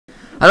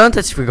Hallo und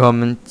herzlich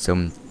willkommen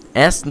zum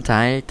ersten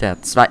Teil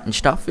der zweiten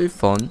Staffel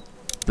von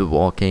The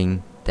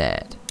Walking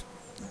Dead.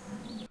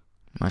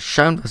 Mal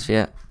schauen, was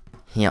wir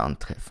hier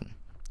antreffen.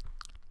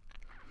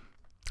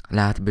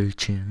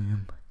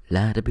 Ladebildschirm,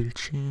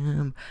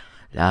 Ladebildschirm,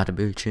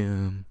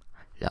 Ladebildschirm,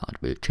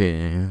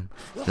 Ladebildschirm,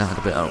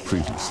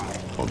 Ladebildschirm.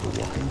 On The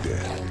Walking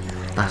Dead.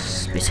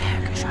 Was bisher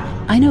geschah.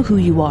 I know who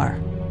you are.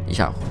 Ich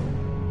auch.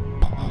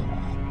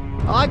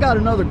 I got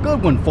another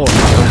good one for you.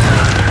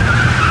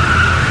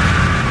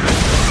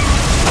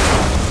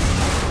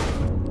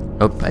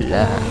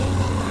 Hoppala.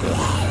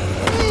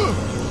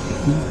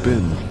 You've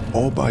been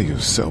all by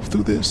yourself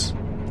through this?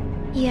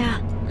 Yeah,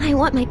 I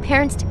want my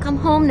parents to come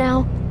home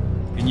now.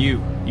 And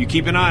you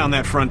keep an eye on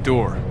that front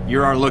door.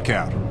 You're our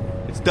lookout.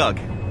 It's Doug.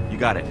 You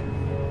got it.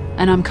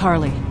 And I'm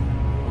Carly.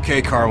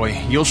 Okay, Carly,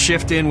 you'll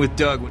shift in with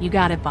Doug. You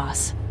got it,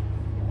 boss.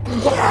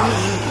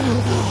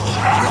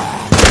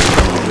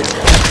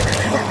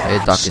 Hey,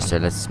 Doug ist ja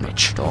letztes Mal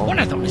gestorben. One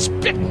of them is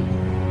bitten.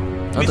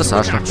 Und das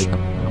Arschloch wieder.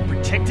 I'm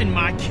protecting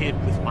my kid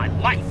with my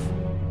life.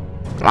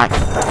 Life. Oh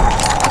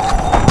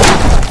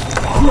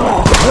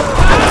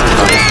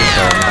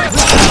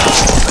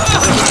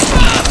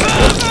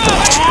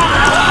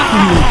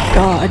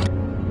God.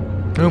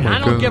 Oh my I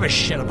don't God. give a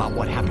shit about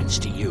what happens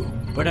to you.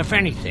 But if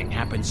anything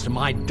happens to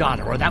my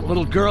daughter or that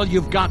little girl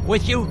you've got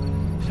with you,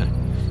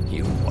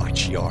 you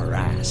watch your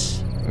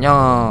ass.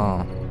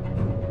 Ja.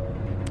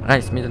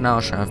 Reiß mir den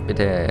Arsch auf,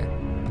 bitte.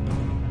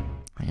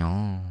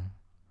 Ja.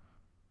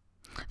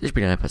 Ich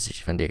spiele eine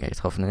sich von dir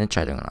getroffenen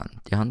Entscheidungen an.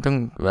 Die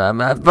Handlung...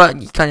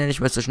 Ich kann ja nicht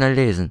mehr so schnell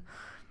lesen.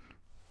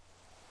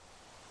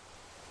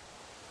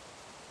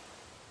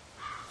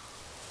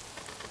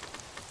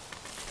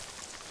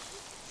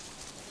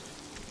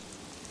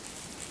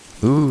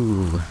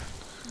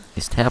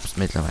 Ist Herbst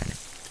mittlerweile.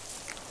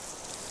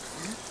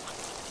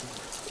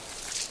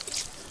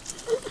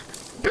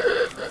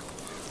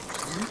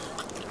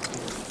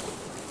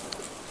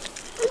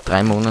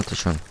 Drei Monate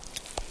schon.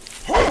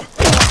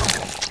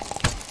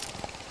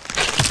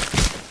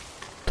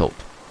 Tot.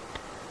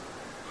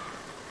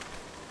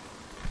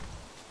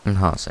 Ein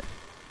Hase.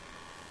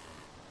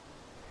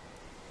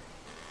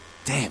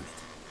 Damn it.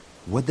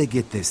 What'd they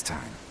get this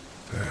time?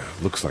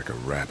 Looks like a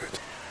rabbit.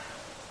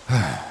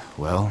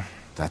 Well,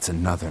 that's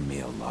another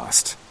meal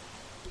lost.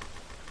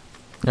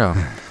 Ja.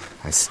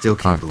 I still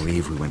can't Okay.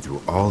 believe we went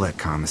through all that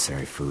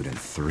commissary food in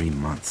 3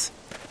 months.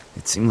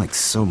 It seemed like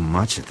so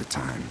much at the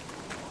time.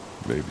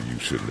 Maybe you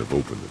shouldn't have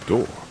opened the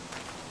door.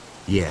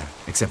 Yeah,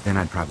 except then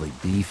I'd probably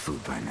be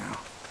food by now.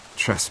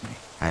 Trust me,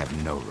 I have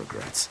no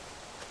regrets.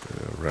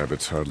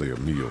 Rabbit's hardly a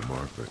meal,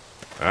 Mark, but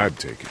I'd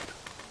take it.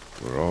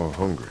 We're all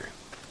hungry.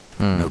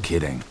 No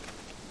kidding.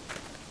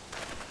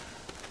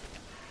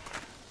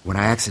 When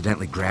I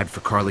accidentally grabbed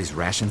for Carly's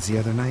rations the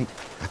other night,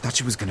 I thought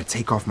she was gonna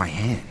take off my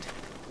hand.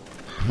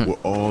 We're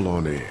all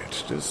on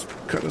edge. Just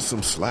cut us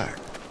some slack.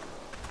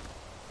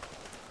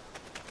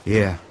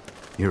 Yeah,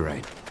 you're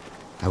right.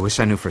 I wish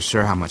I knew for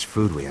sure how much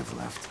food we have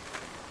left.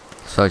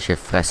 Solche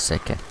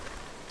Fresssäcke.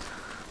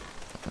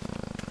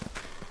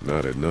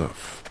 Not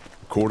enough.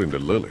 According to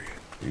Lily,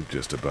 we've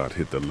just about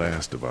hit the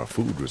last of our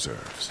food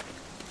reserves.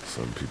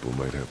 Some people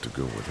might have to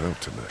go without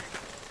tonight.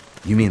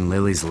 You mean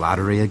Lily's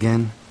lottery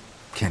again?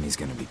 Kenny's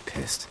gonna be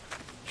pissed.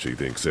 She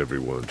thinks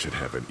everyone should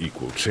have an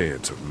equal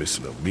chance of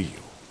missing a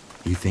meal.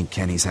 You think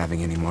Kenny's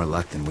having any more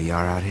luck than we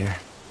are out here?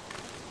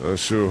 I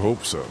sure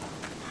hope so.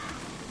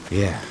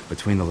 Yeah,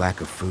 between the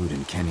lack of food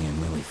and Kenny and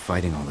Lily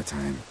fighting all the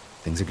time,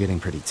 things are getting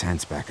pretty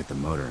tense back at the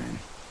motor inn.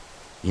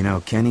 You know,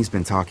 Kenny's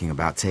been talking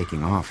about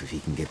taking off if he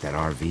can get that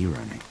RV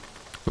running.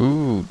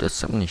 Das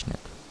ist aber nicht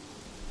nett.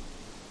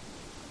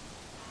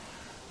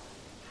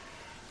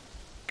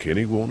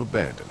 Kenny won't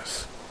abandon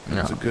us. He's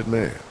No. a good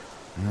man.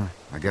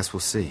 I guess we'll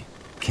see.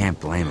 Can't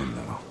blame him,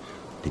 though.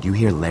 Did you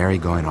hear Larry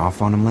going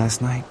off on him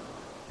last night?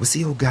 What's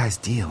the old guy's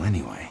deal,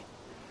 anyway?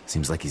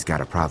 Seems like he's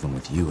got a problem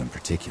with you in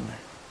particular.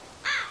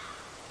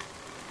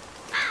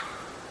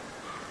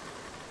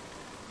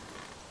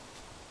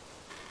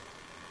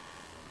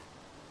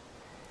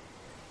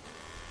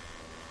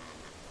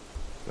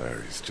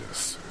 Larry's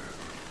just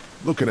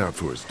looking out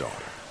for his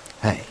daughter.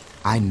 Hey,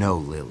 I know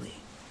Lily.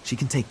 She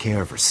can take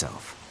care of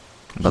herself.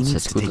 He That's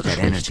needs his to take good that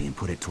schlecht. energy and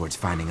put it towards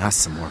finding us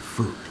some more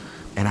food.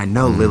 And I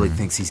know Lily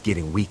thinks he's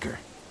getting weaker,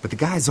 but the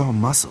guy's all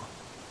muscle.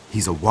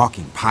 He's a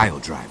walking pile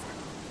driver.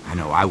 I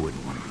know I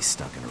wouldn't want to be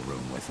stuck in a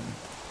room with him.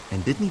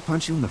 And didn't he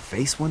punch you in the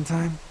face one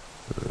time?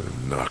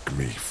 Knock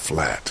me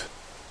flat.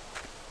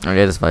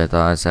 Okay, das war ja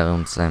da, als er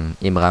uns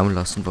im Raum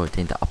lassen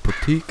wollte, in der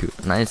Apotheke.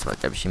 Nein, es war,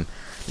 glaube ich, im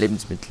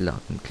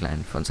Lebensmittelladen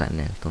klein von seinen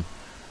Eltern.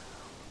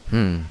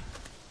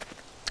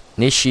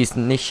 Nicht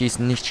schießen, nicht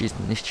schießen, nicht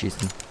schießen, nicht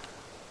schießen.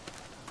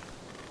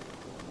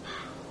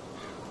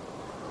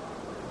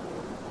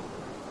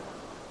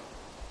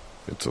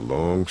 It's a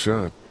long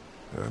shot.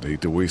 I'd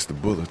hate to waste the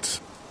bullets.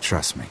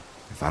 Trust me,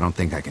 if I don't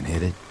think I can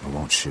hit it, I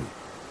won't shoot.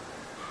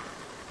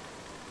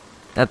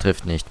 Er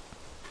trifft nicht.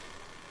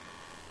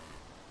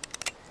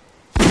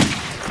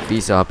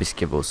 Wieso hab ich's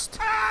gewusst?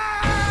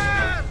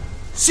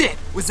 Shit,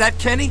 was that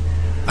Kenny?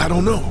 I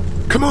don't know.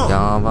 Come on.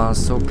 Ja, war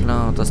so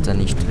klar, dass der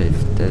nicht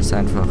trifft. Der ist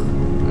einfach...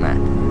 Meh.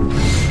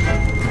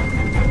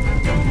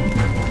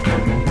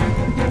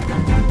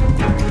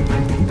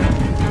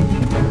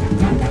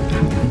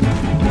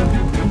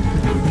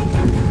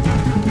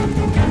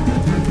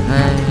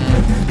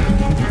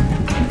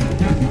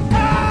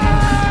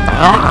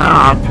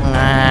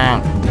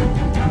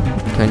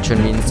 Könnte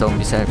schon wie ein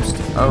Zombie selbst.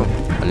 Oh,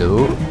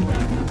 hallo?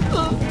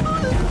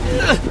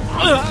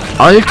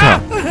 Alter!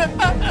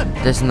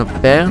 Das ist eine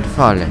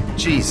Bärenfalle.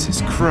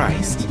 Jesus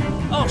Christ.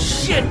 Oh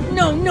shit!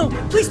 No, no!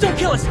 Please don't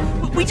kill us!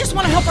 We just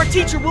want to help our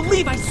teacher. We'll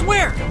leave, I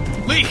swear!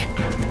 Lee,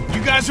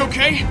 you guys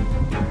okay?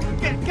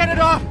 Get it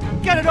off!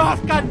 Get it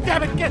off! God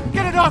damn it!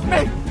 Get it off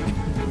me!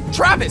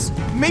 Travis,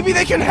 maybe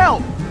they can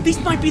help! These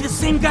might be the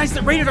same guys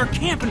that raided our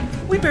camp, and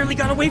we barely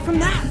got away from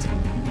that.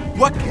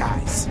 What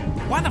guys?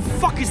 Why the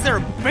fuck is there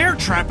a bear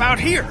trap out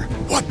here?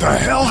 What the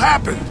hell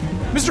happened?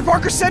 Mr.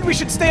 Parker said we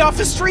should stay off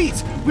the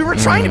streets. We were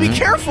trying to be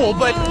careful,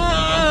 but...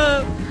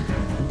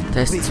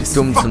 Der ist zu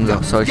dumm, um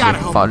noch solche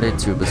Falle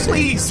zu übersehen.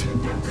 Please!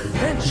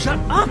 Ben, shut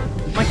up!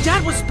 My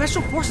dad was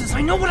Special Forces.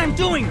 I know what I'm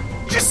doing.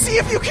 Just see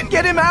if you can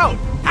get him out!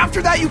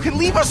 After that, you can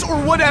leave us or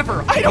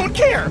whatever. I don't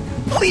care!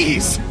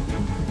 Please!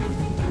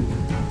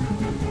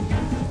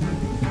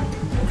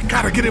 We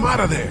gotta get him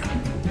out of there.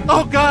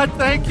 Oh God,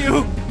 thank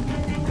you!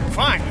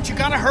 Fine, but you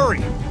gotta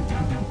hurry.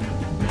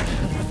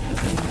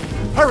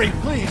 Hurry,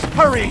 please,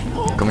 hurry!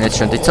 Kommen jetzt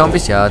schon die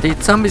Zombies? Ja, die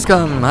Zombies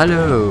kommen.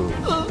 Hallo.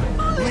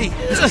 Lee,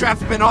 this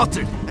trap's been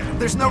altered.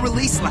 There's no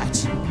release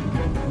latch.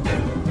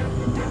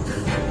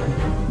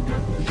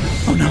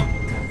 Oh no.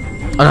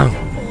 Oh no.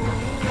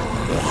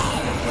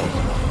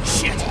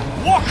 Shit,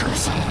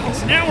 walkers!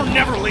 It's now or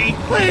never, Lee.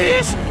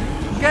 Please!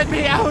 Get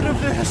me out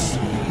of this!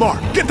 Mark,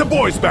 get the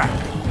boys back.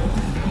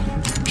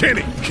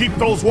 Kenny, keep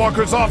those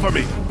walkers off of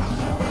me.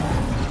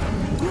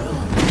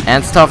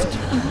 Ernsthaft?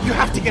 You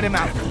have to get him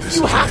out!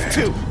 You have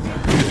to!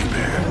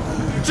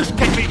 Just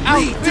get me out!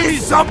 Lee, do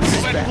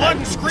something! All that blood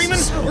and screaming?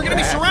 We're gonna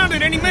be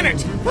surrounded any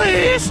minute.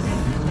 Please!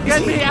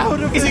 Get me out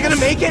of this! Is he gonna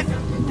make it?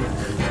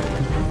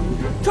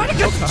 Try to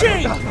get the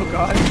chain! Oh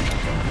God!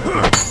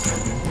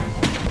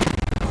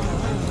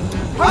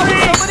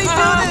 Hurry, somebody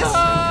do this!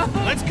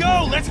 Let's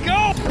go, let's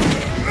go!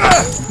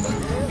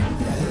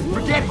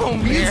 Forget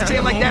home. You use a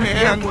chain like that in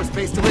the Air Force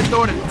Base to lift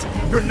ordnance.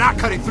 You're not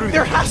cutting through.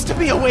 There has to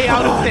be a way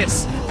out of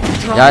this!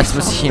 Ja, jetzt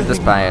muss ich ihm das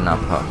Bein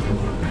abhaken.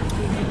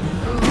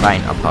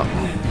 Bein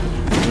abhaken.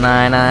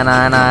 Nein, nein,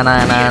 nein, nein,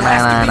 nein, nein, nein,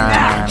 nein, nein,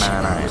 nein,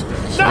 nein, nein.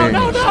 Ich No, will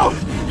no, nicht. no!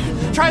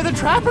 Try the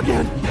trap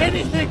again!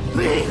 Anything,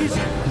 please!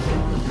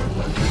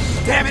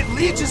 Damn it,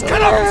 Lee just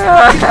cut off his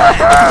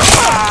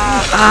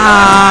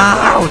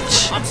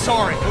Autsch! I'm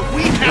sorry, but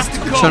we have to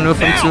go Schon nur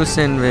vom now.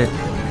 Zusehen will.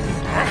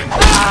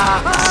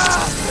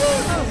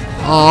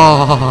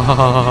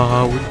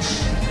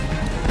 Autsch!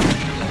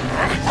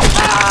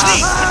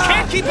 Lee, I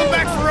can't keep him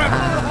back forever.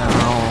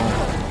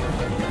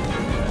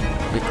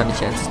 Wie kann ich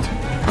jetzt?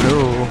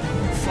 Hallo?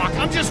 Fuck,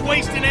 I'm just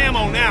wasting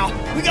ammo now.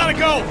 We gotta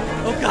go.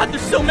 Oh god,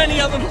 there's so many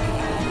of them!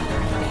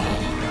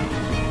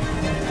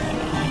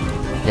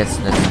 Jetzt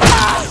nicht.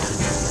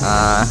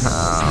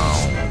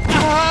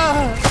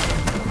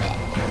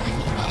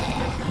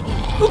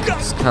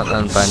 Das hat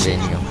ein Bein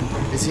weniger.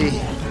 Is he?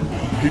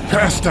 He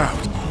passed out.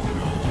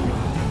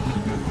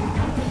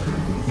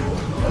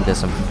 Und der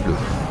ist am Flug.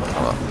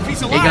 Aber If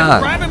he's alive,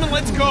 egal. grab him and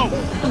let's go.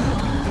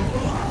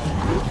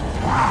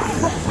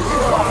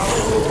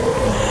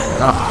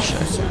 Ach,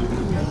 Scheiße.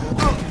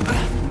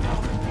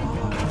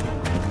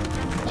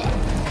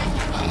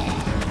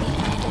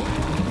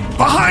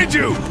 Behind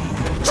you!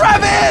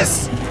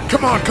 Travis!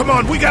 Come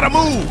on, we gotta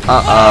move!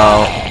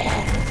 Oh.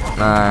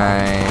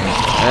 Nein.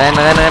 Renn,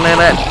 renn, renn, renn,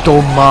 renn.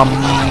 Dummer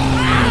Mann.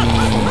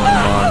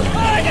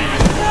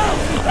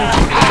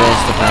 Der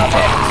ist doch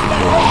einfach zu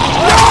dumm.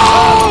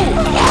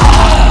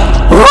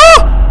 Oh!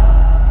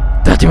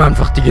 Der hat ihm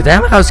einfach die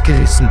Gedärme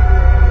rausgerissen.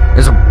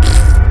 Also,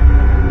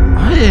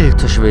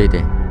 alter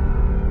Schwede.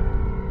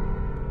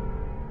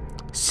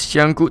 Das ist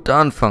ja ein guter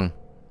Anfang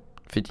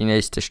für die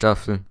nächste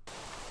Staffel.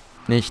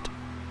 Nicht?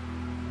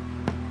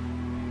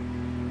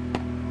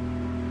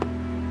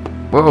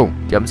 Wow,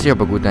 die haben sich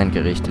aber gut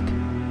eingerichtet.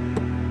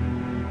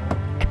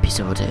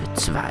 Episode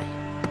 2.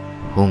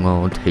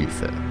 Hunger und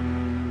Hilfe.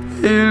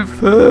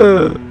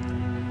 Hilfe!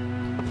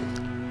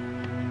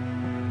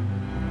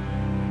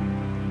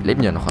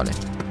 Leben ja noch alle.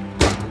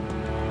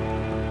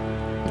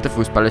 Und der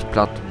Fußball ist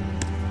platt.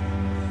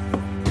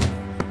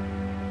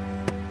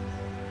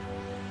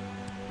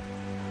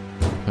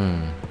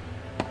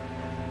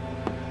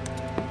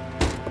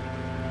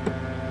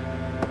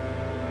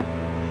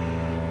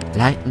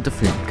 Leitender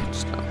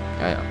Filmkünstler.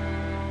 Ja.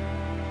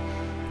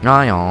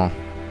 Ja,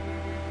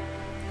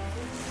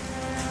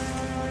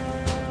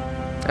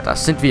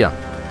 das sind wir.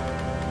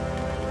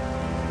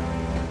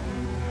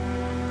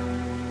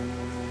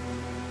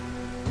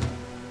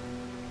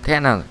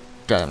 Keine Angst.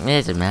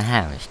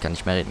 Ich kann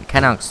nicht mehr reden.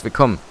 Keine Angst, wir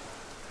kommen.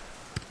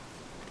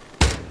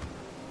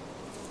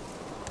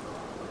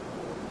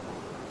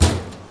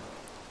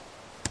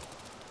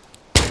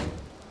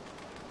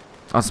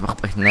 Oh, das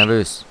macht mich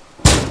nervös.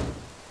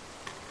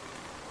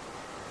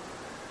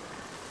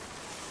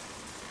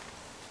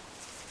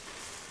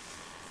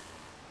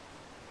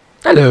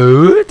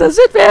 Hallo, da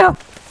sind wir.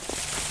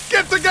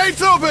 Get the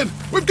gates open!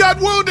 We've got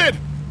wounded!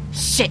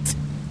 Shit!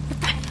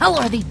 What the hell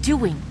are they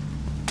doing?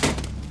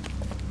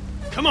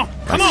 Come on,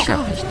 come on!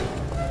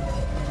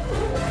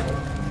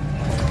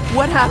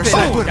 What happened?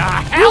 Oh, the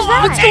hell?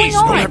 What's going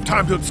Don't on? have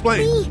time to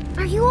explain. Lee,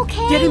 are you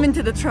okay? Get him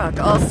into the truck.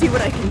 I'll see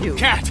what I can do.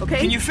 Cat, okay?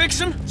 can you fix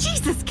him?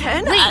 Jesus,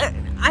 Ken. Lee.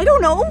 I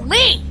don't know.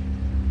 Lee!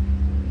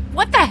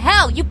 What the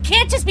hell? You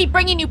can't just be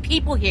bringing new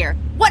people here.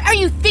 What are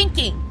you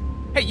thinking?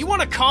 Hey, you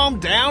want to calm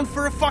down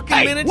for a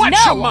fucking minute? No,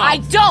 I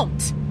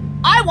don't!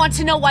 I want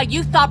to know why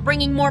you thought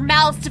bringing more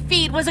mouths to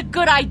feed was a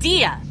good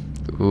idea.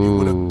 He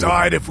would have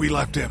died if we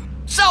left him.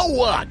 So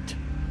what?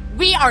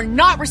 We are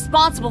not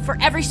responsible for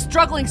every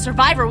struggling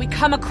survivor we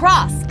come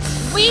across.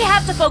 We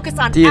have to focus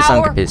on Die ist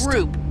our angepisst.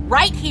 group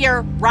right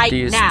here, right Die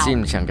ist now.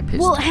 ziemlich angepisst.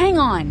 Well, hang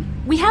on.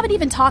 We haven't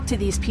even talked to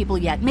these people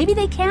yet. Maybe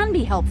they can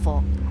be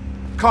helpful.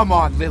 Come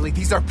on, Lily.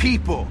 These are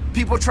people.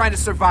 People trying to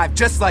survive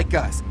just like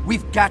us.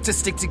 We've got to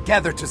stick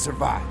together to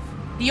survive.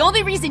 The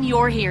only reason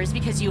you're here is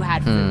because you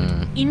had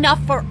food. Enough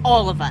for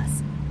all of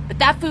us. But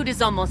that food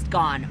is almost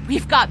gone.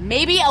 We've got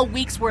maybe a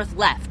week's worth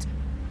left.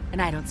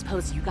 And I don't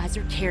suppose you guys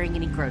are carrying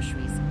any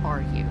groceries,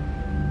 are you?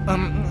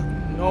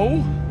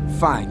 No?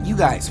 Fine, you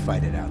guys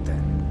fight it out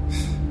then.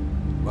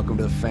 Welcome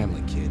to the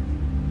family, kid.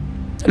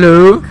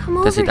 Hallo. Come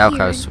over Das sieht auch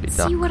here. aus wie See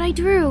Duck. what I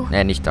drew.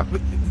 Nee, nicht Duck.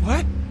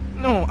 What?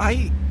 No,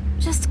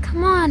 Just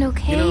come on,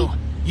 okay? You know,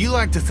 you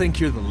like to think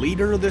you're the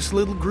leader of this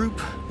little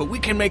group, but we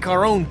can make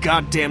our own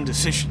goddamn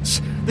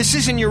decisions. This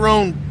isn't your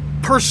own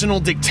personal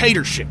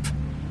dictatorship.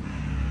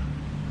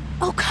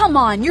 Oh, come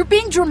on. You're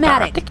being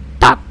dramatic.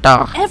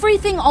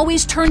 Everything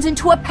always turns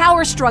into a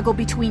power struggle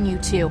between you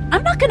two.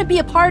 I'm not going to be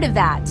a part of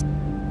that.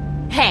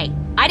 Hey,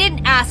 I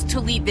didn't ask to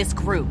lead this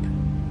group.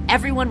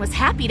 Everyone was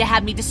happy to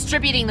have me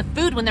distributing the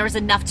food when there was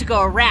enough to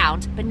go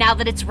around, but now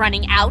that it's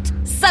running out,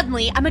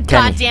 suddenly I'm a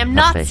Kenny, goddamn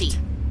hast Nazi. recht.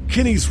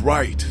 Kenny's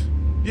right.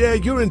 Yeah,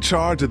 you're in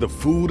charge of the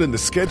food and the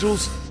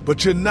schedules,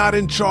 but you're not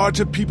in charge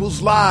of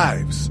people's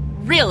lives.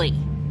 Really?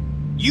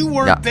 You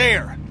weren't Ja.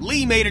 there.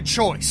 Lee made a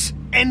choice.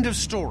 End of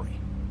story.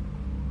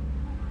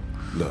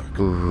 Look,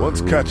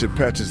 once Katja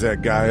patches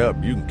that guy up,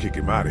 you can kick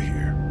him out of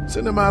here.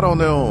 Send them out on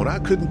their own. I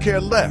couldn't care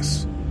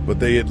less. But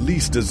they at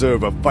least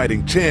deserve a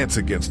fighting chance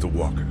against the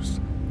walkers.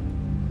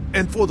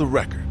 And for the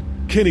record,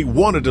 Kenny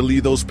wanted to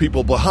leave those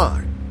people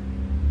behind.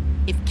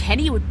 If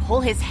Kenny would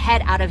pull his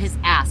head out of his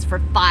ass for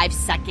 5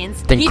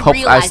 seconds, Den he'd Kopf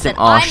realize aus dem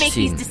that I Arsch make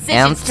these ziehen.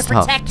 decisions to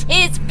Ernsthaft. protect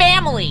his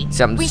family.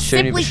 Sie haben We das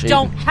schön simply überschrieben.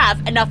 don't have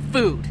enough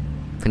food.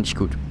 Finde ich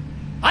gut.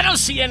 I don't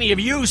see any of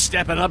you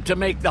stepping up to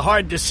make the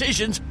hard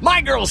decisions. My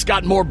girl's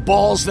got more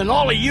balls than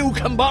all of you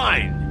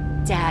combined.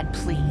 Dad,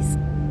 please.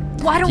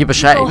 Why don't Die you go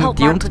Beschreibung, help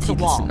die Mark with the Untertitel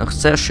wall? sind noch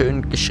sehr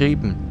schön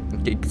geschrieben.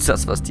 Im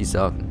Gegensatz, was die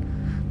sagen.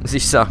 Muss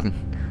ich sagen.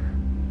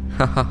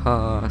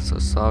 Hahaha, so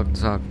sagen.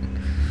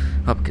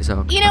 Hab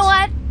gesagt. You know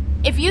what?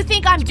 If you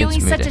think I'm Ich bin's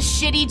doing such müde. a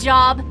shitty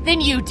job, then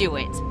you do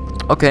it.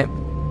 Okay.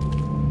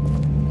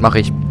 Mach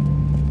ich.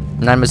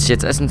 Nein, muss ich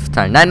jetzt Essen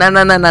verteilen? Nein,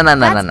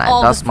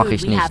 All das the mache food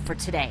ich we nicht. have for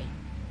today.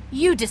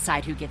 You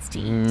decide who gets to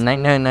eat.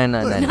 Nein.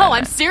 No,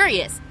 I'm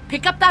serious.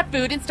 Pick up that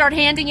food and start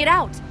handing it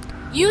out.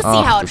 You see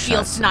Ach, how du it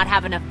feels Scheiße. to not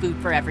have enough food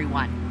for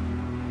everyone.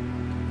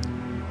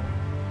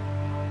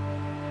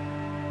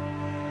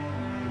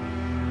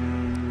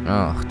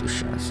 Ach du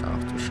Scheiße.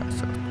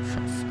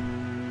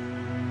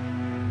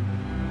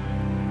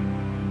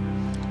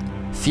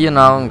 4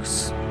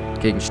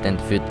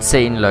 Nahrungsgegenstände für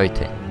 10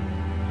 Leute.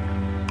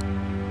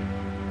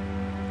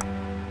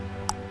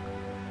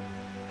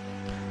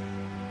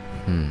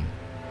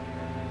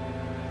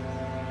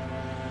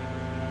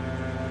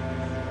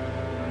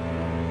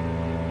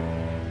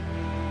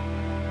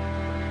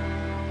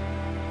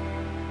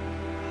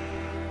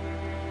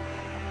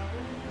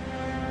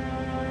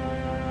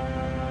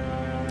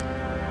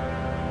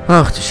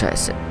 Ach du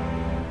Scheiße.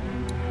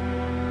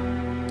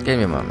 Gehen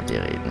wir mal mit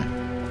dir reden.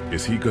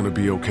 Is he gonna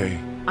be okay?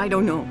 I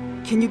don't know.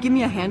 Can you give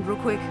me a hand real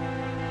quick?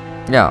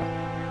 Ja.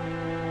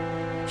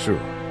 Sure.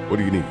 What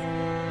do you need?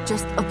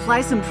 Just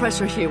apply some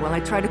pressure here while I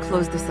try to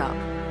close this up.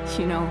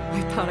 You know,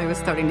 I thought I was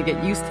starting to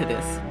get used to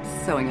this,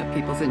 sewing up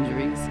people's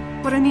injuries.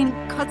 But I mean,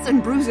 cuts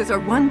and bruises are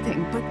one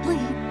thing, but Lee,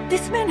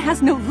 this man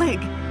has no leg.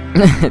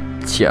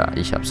 Tja,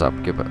 ich hab's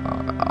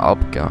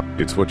abgehabt.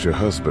 It's what your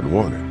husband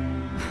wanted.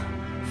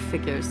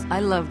 Figures. I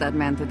love that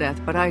man to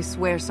death, but I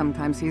swear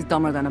sometimes he's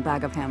dumber than a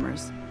bag of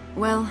hammers.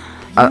 Well,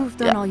 you've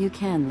done ja. all you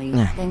can, Lee.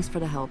 Ja. Thanks for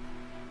the help.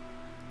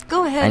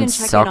 Go ahead Ein and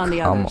check in on the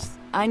Sackhammer. others.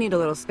 I need a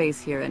little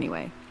space here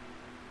anyway.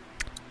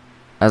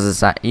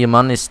 Also, ihr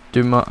Mann ist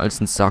dümmer als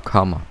ein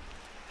Sackhammer.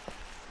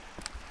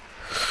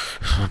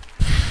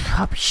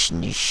 Hab ich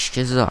nicht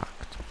gesagt.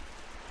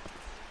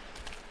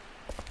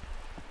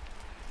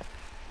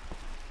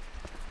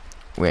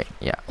 Wait,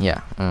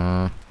 yeah.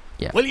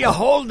 Will you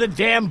hold the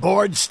damn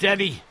board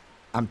steady?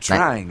 I'm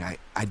trying.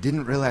 I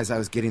didn't realize I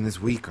was getting this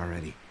weak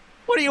already.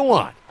 What do you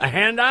want? A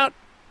handout?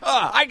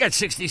 Oh, I got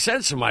 60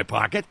 cents in my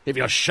pocket, if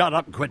you'll shut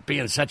up and quit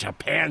being such a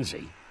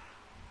pansy.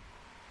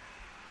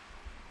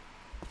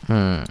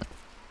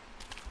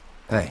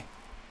 Hey,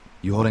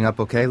 you holding up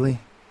okay, Lee?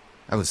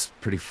 I was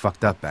pretty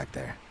fucked up back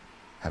there,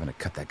 having to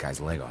cut that guy's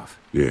leg off.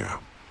 Yeah,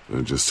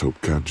 I just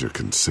hope Katja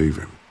can save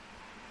him.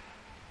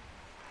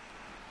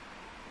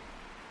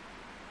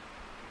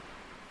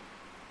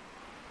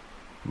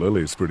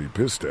 Lily's pretty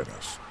pissed at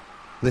us.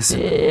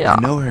 Listen, Yeah.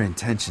 I know her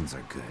intentions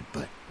are good,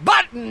 but...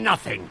 But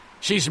nothing.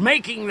 She's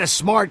making the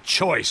smart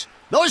choice.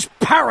 Those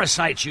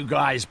parasites you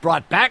guys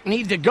brought back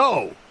need to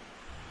go.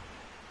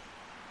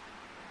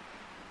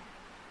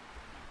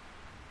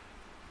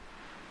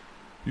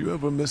 You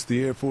ever miss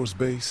the Air Force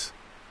Base?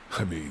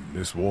 I mean,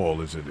 this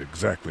wall isn't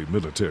exactly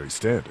military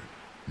standard.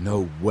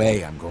 No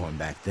way I'm going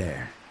back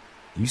there.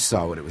 You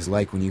saw what it was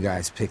like when you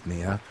guys picked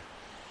me up.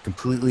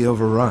 Completely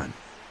overrun.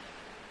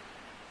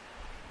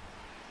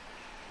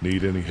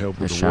 Need any help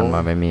with the Schauen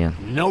mal wall? bei mir.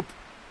 Nope.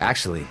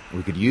 Actually,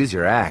 we could use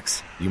your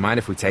axe. You mind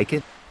if we take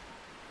it?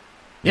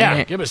 Yeah,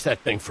 Yeah. give us that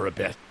thing for a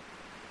bit.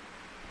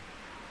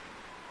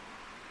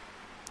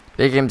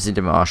 Wir geben sie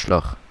dem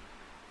Arschloch.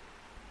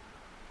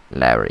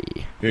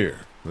 Larry. Here,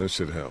 this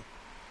should help.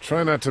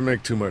 Try not to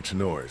make too much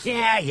noise.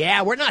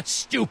 Yeah, we're not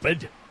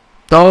stupid.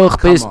 Doch,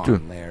 Come bist du.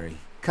 on, Larry.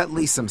 Cut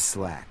Lee some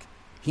slack.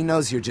 He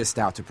knows you're just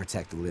out to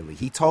protect Lily.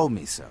 He told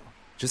me so.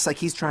 Just like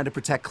he's trying to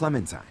protect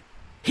Clementine.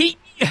 He...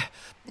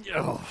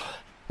 Oh,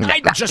 I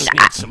just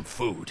need some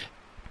food.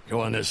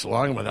 Going this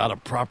long without a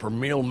proper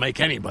meal make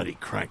anybody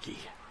cranky.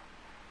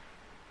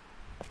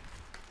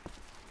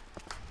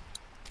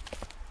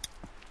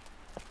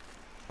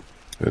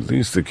 At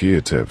least the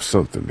kids have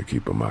something to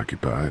keep them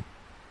occupied.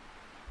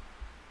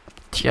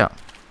 Tja.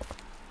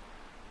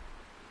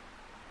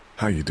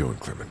 How you doing,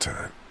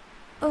 Clementine?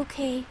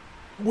 Okay.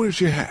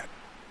 Where's your hat?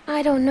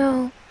 I don't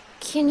know.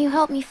 Can you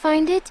help me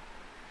find it?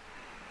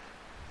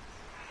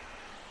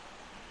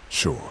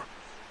 Sure.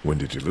 When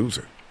did you lose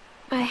it?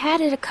 I had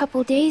it a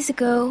couple days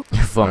ago.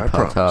 Vor I ein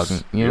paar promise.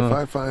 Tagen. If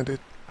Ja. I find it,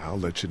 I'll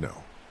let you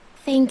know.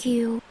 Thank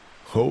you.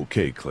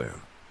 Okay,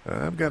 Clem.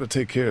 I've got to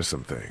take care of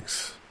some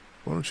things.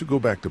 Why don't you go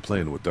back to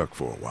playing with Duck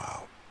for a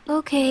while?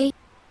 Okay.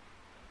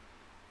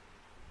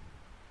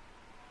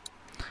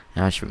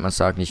 Ja, ich würde mal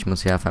sagen, ich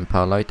muss hier auf ein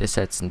paar Leute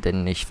setzen,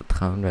 denen ich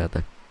vertrauen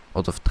werde.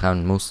 Oder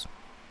vertrauen muss.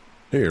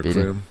 Here, Will.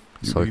 Clem.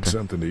 You need Sollte.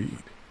 something to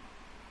eat.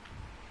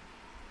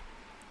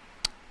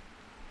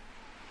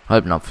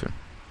 Halben Apfel.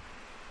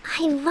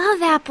 I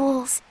love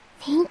apples.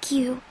 Thank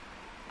you.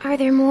 Are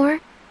there more?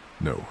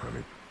 No,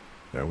 honey.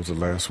 That was the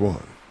last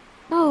one.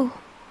 Oh,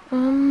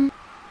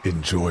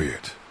 Enjoy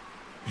it.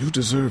 You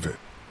deserve it.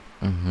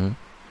 Mhm.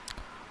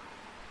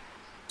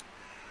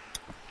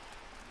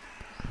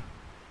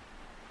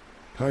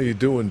 How you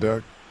doing,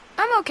 Duck?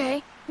 I'm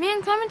okay. Me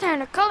and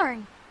Clementine are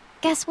coloring.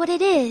 guess what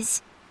it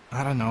is?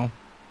 I don't know.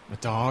 A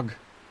dog?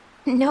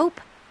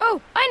 Nope.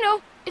 Oh, I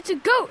know. It's a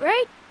goat,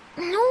 right?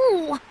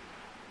 No.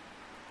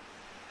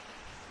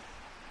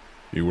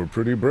 You were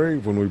pretty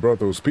brave when we brought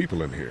those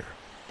people in here.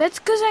 That's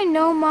 'cause I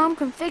know Mom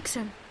can fix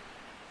him.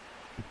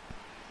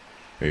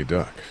 Hey,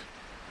 Duck.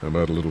 How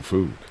about a little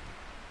food?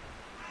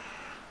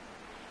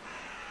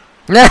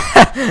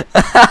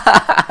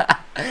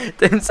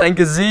 Denn sein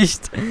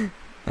Gesicht.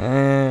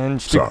 Ein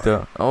Stück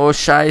da. Oh,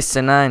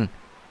 scheiße, nein.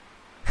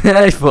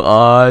 Ich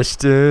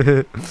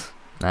verarschte.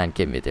 Nein,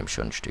 geben wir dem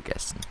schon ein Stück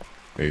Essen.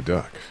 Hey,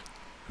 Duck.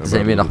 How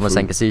Sehen about wir a nochmal little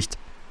sein food? Gesicht.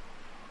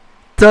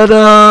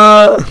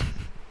 Tada!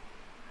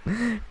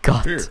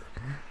 Gott. Here.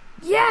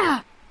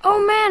 Yeah. Oh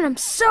man, I'm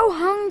so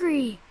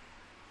hungry.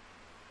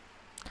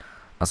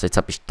 Also jetzt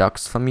habe ich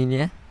Ducks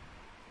Familie.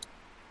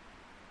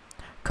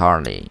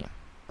 Carly.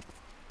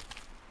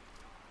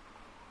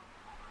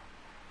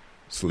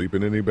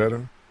 Sleeping any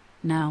better?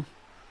 No.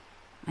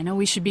 I know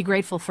we should be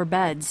grateful for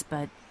beds,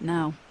 but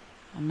no,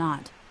 I'm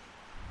not.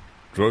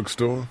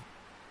 Drugstore?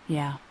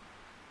 Yeah.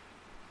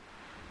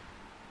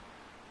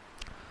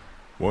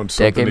 Want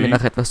Der something geben to mir eat?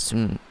 noch etwas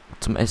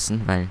zum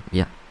Essen, weil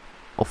ja,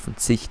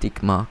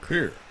 offensichtlich mag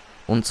Here.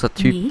 unser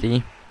Typ Me?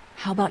 die.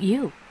 How about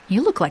you?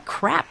 You look like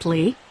crap,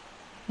 Lee.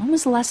 When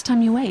was the last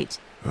time you ate?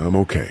 I'm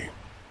okay.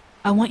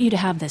 I want you to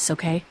have this,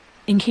 okay?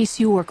 In case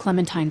you or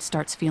Clementine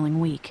starts feeling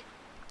weak.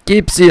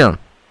 Gib's ihr!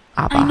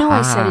 Aber I know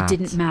I said it hart.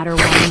 didn't matter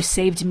why you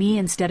saved me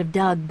instead of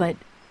Doug, but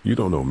You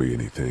don't owe me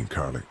anything,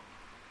 Carly.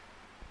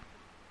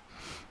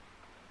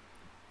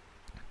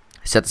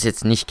 Sie hat es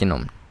jetzt nicht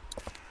genommen.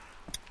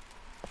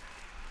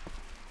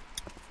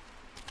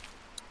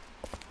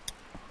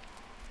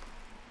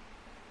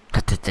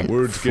 Hat er den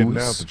Word's getting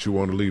out Fuß? that you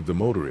want to leave the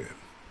motor in.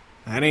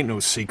 That ain't no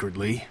secret,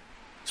 Lee.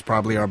 It's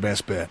probably our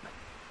best bet.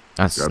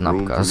 Das ist ein Got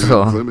room for Abgas. me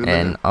So, to swim in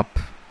ein there? Ab.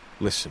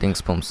 Listen,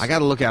 Dingsbums. I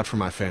gotta look out for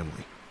my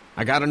family.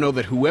 I gotta know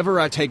that whoever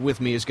I take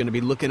with me is gonna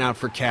be looking out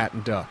for Cat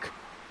and Duck.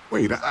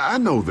 Wait, I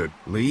know that.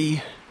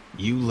 Lee,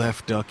 you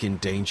left Duck in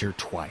danger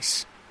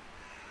twice.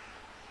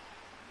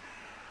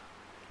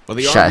 Well,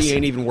 the Scheiße. RV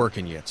ain't even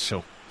working yet,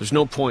 so there's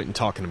no point in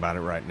talking about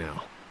it right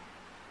now.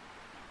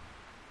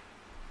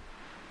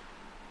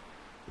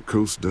 The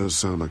coast does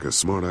sound like a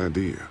smart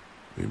idea.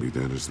 Maybe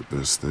that is the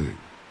best thing.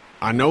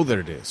 I know that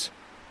it is.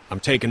 I'm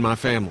taking my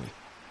family.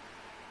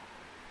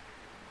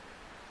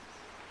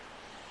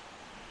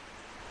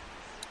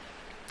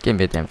 Gehen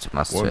wir dem zum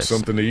was zu Want essen.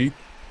 something to eat?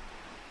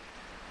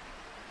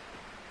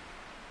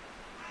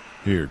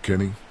 Here,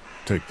 Kenny,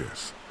 take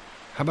this.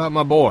 How about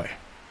my boy?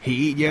 He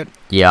eat yet?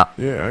 Ja.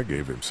 Yeah, I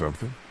gave him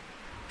something.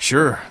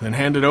 Sure, then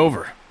hand it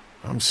over.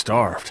 I'm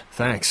starved.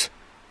 Thanks.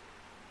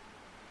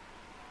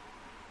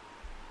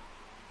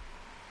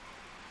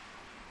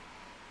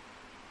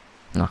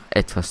 Noch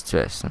etwas zu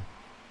essen.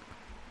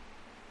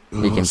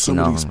 Wir geben Some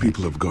of these Nahrung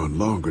people weg. have gone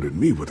longer than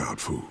me without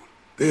food.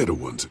 They're the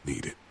ones that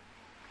need it.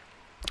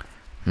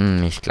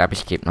 Ich glaube,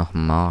 ich gebe noch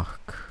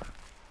Mark.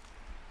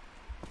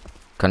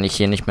 Kann ich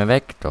hier nicht mehr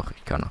weg? Doch,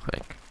 ich kann noch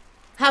weg.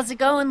 How's it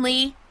going,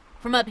 Lee?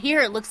 From up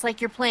here, it looks like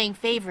you're playing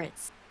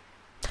favorites.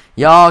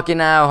 Ja,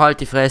 genau, halt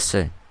die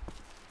Fresse.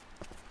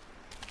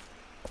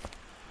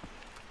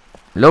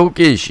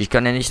 Logisch, ich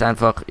kann ja nicht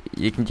einfach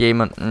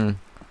irgendjemanden...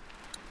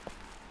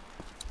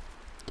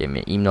 Geben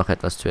wir ihm noch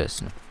etwas zu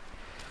essen.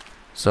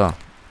 So,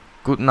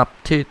 guten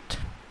Appetit.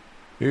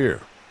 Here,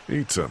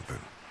 eat something.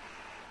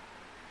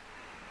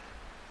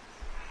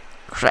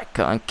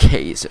 Cracker und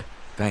Käse.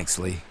 Thanks,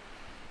 Lee.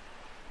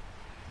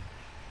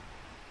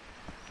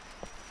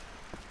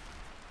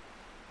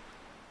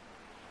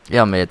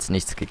 Wir haben mir jetzt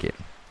nichts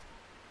gegeben.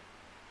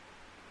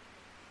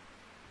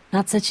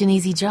 Not such an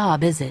easy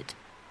job, is it?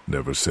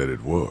 Never said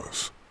it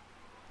was.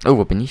 Oh,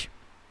 wo bin ich?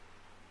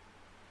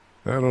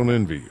 I don't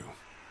envy you.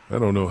 I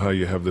don't know how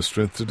you have the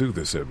strength to do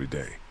this every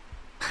day.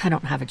 I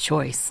don't have a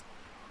choice.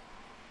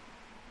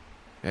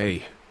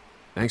 Hey,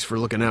 thanks for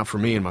looking out for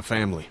me and my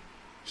family.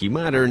 You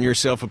might earn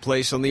yourself a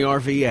place on the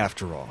RV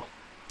after all.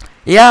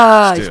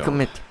 Ja, Still, ich komm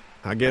mit.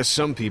 I guess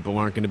some people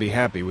aren't going to be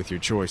happy with your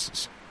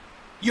choices.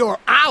 You're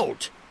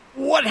out!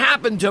 What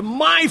happened to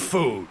my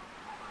food?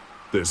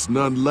 There's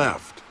none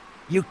left.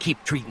 You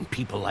keep treating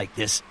people like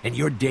this, and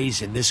your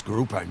days in this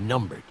group are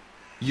numbered.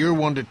 You're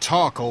one to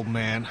talk, old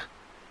man.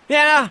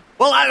 Yeah?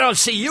 Well, I don't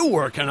see you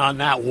working on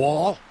that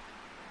wall.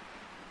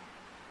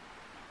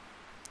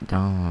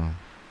 Da.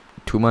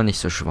 Tu mal nicht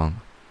so schwang.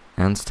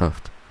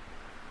 Ernsthaft.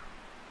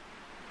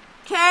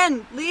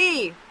 Ken,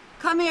 Lee,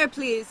 come here,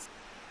 please.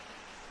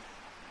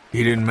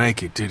 He didn't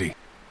make it, did he?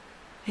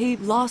 He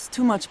lost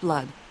too much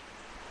blood.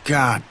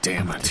 God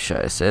damn it.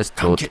 Scheiße, er ist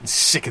I'm tot. getting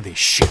sick of this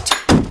shit.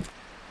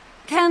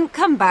 Ken,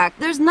 come back.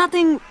 There's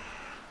nothing...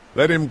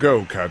 Let him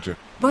go, Katja.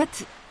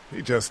 But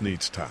He just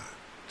needs time.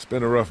 It's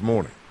been a rough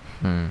morning.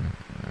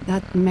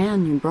 that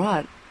man you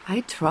brought,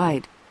 I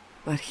tried,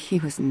 but he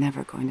was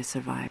never going to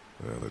survive.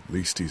 Well, at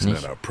least he's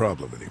not our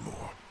problem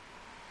anymore.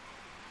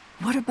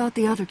 What about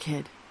the other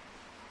kid?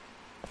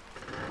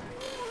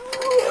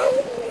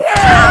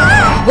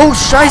 Oh,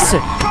 Scheiße!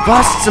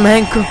 Was zum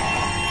Henker?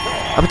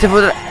 Aber der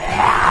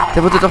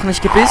wurde doch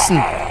nicht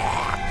gebissen.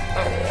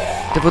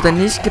 Der wurde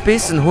nicht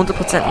gebissen,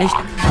 100% nicht.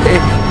 Ey.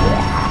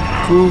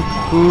 Kuh.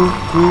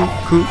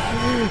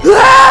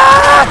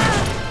 Ah!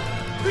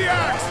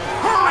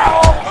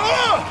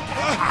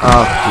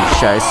 Ach du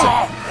Scheiße.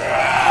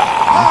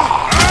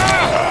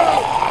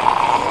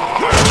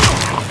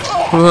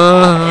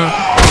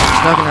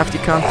 Schlag ihn auf die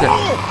Kante.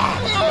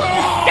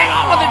 Get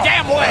out of the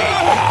damn way!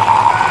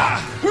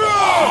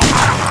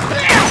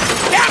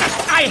 Damn it!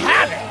 I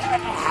have it!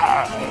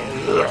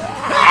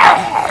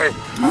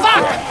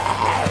 Fuck!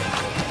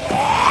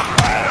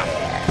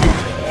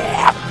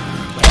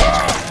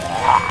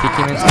 Kick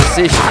ihm ins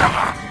Gesicht.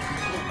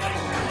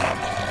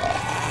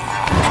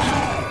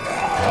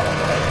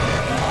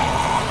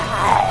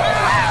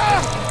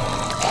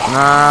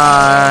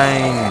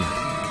 Nein!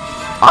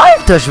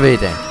 Alter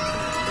Schwede!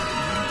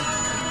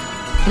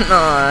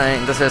 Nein,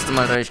 das erste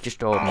Mal, dass ich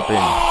gestorben bin.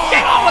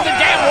 Get out of the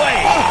damn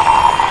way!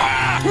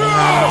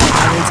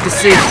 Ins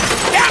Gesicht.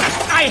 Damn it!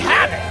 I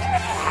have it!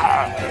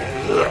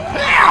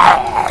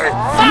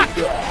 Fuck!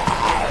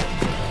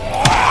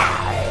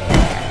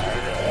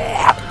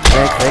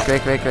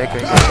 Weg.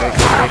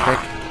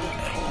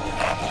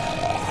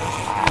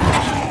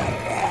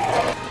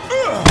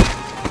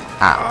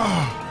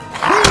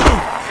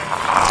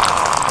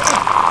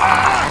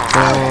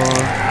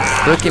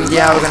 So, drück ihm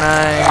die Augen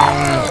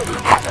ein.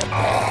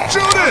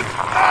 Shoot it!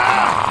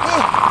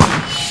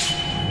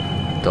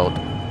 Tot.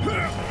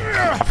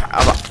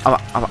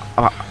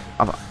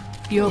 Aber.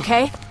 You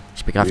okay?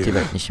 Ich begreife die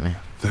Welt nicht mehr.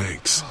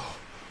 Thanks.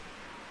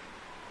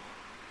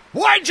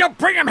 Why'd you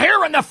bring him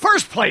here in the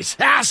first place,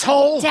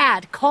 asshole?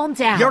 Dad, calm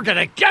down. You're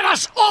gonna get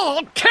us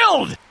all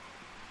killed!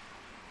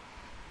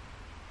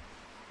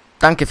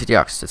 Danke für die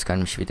Axt, jetzt kann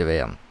ich mich wieder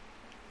wehren.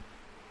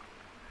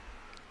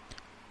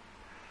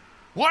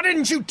 Why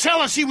didn't you tell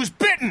us he was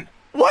bitten?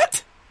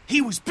 What?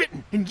 He was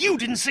bitten, and you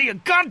didn't say a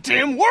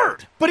goddamn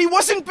word. But he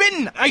wasn't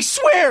bitten, I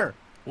swear!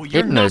 Well,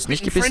 your Eben, er ist not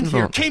nicht bitten friend gebissen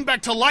here worden. came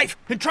back to life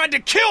and tried to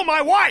kill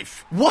my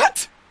wife.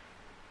 What?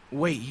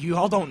 Wait, you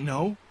all don't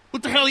know?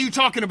 What the hell are you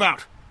talking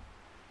about?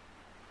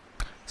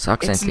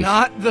 Sag's It's endlich.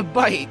 not the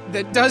bite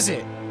that does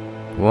it.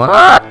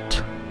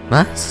 What?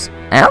 Was?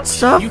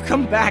 Ernsthaft? You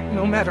come back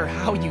no matter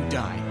how you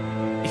die.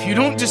 If you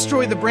don't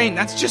destroy the brain,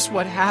 that's just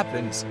what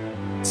happens.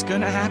 It's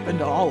gonna happen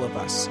to all of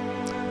us.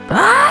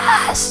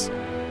 Was?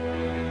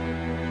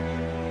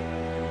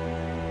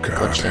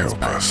 God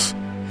help us.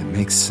 It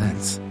makes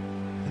sense.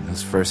 In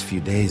those first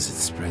few days, it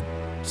spread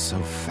so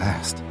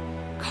fast.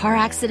 Car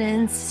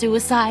accidents,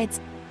 suicides.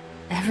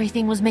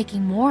 everything was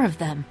making more of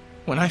them.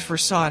 When I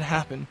first saw it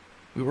happen,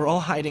 we were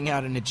all hiding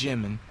out in a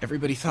gym and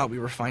everybody thought we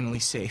were finally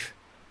safe.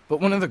 But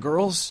one of the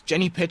girls,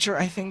 Jenny Pitcher,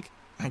 I think,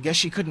 I guess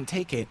she couldn't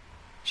take it.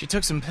 She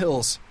took some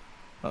pills.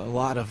 A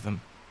lot of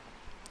them.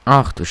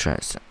 Ach du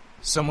Scheiße.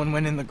 Someone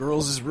went in the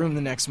girls' room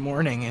the next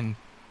morning and...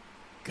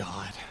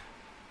 God.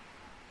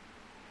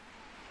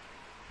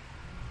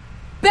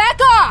 Back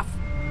off!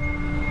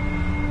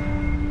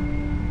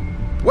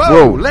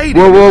 Whoa, lady,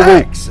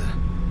 relax.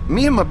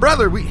 Me and my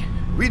brother, we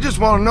just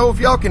want to know if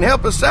y'all can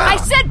help us out. I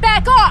said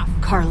back off!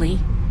 Carly.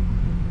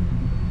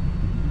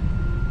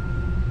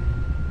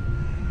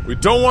 We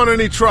don't want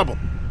any trouble.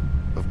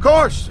 Of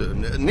course,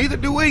 neither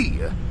do we.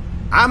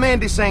 I'm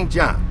Andy St.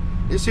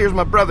 John. This here's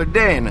my brother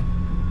Dan.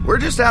 We're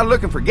just out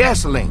looking for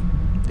gasoline.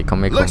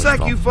 Looks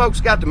like you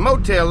folks got the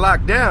motel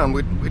locked down,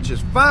 which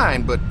is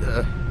fine, but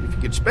if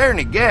you could spare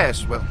any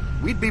gas, well,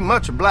 we'd be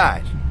much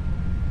obliged.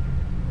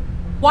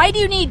 Why do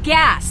you need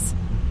gas?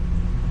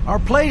 Our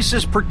place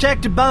is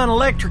protected by an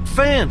electric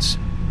fence.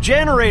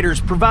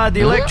 Generators provide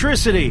the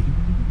electricity.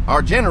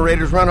 Our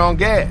generators run on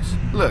gas.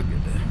 Look,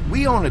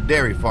 we own a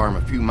dairy farm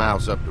a few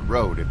miles up the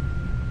road.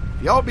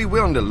 If y'all be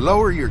willing to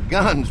lower your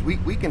guns,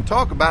 we can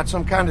talk about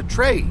some kind of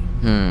trade.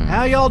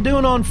 How y'all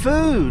doing on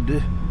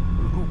food?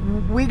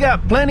 We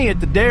got plenty at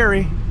the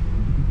dairy.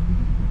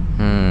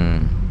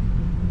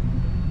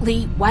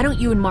 Lee, why don't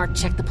you and Mark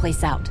check the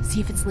place out? See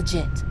if it's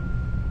legit.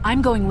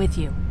 I'm going with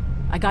you.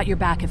 I got your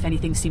back if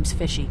anything seems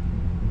fishy.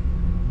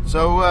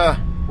 So,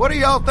 what are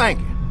y'all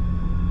thinking?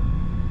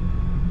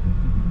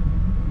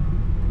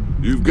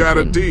 You've got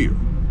a deal.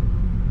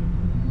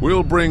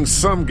 We'll bring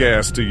some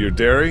gas to your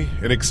dairy.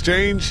 In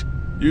exchange,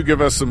 you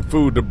give us some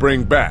food to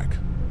bring back.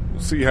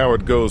 We'll see how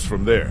it goes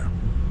from there.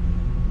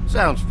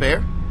 Sounds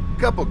fair. A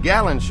couple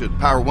gallons should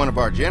power one of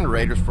our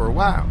generators for a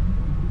while.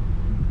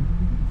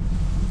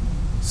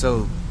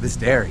 So, this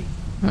dairy,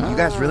 you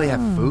guys really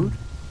have food?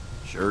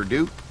 Sure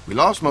do. We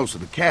lost most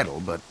of the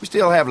cattle, but we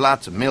still have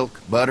lots of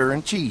milk, butter,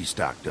 and cheese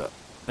stocked up.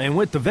 And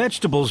with the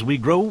vegetables we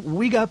grow,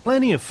 we got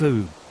plenty of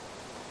food.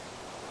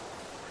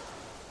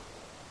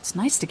 It's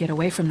nice to get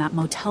away from that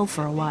motel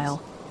for a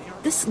while.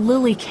 This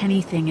Lily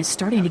Kenny thing is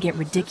starting to get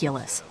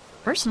ridiculous.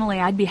 Personally,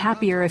 I'd be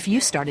happier if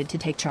you started to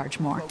take charge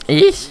more.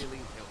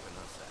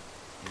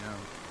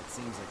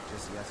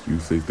 You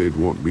think they'd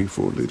want me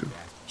for a leader?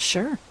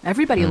 Sure.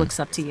 Everybody looks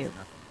up to you.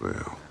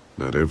 Well,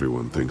 not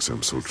everyone thinks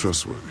I'm so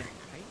trustworthy.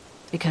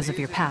 Because of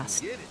your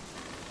past.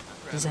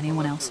 Does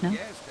anyone else know?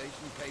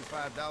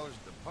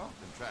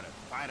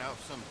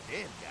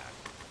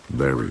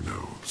 Larry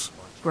knows.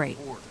 Great.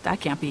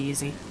 That can't be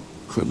easy.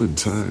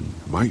 Clementine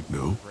might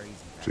know.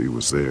 She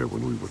was there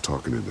when we were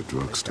talking in the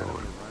drugstore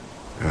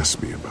and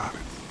asked me about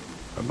it.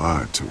 I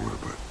lied to her,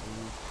 but...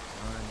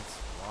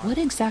 What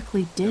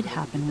exactly did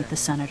happen with the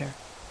senator?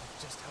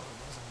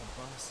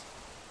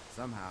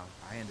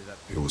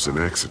 It was an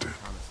accident.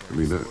 I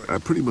mean, I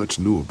pretty much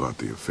knew about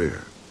the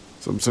affair.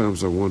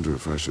 Sometimes I wonder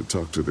if I should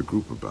talk to the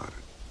group about it.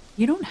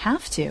 You don't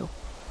have to.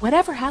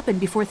 Whatever happened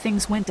before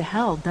things went to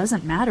hell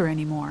doesn't matter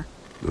anymore.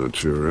 Not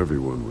sure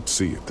everyone would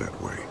see it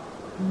that way.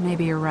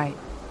 Maybe you're right.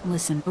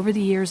 Listen, over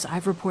the years,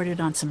 I've reported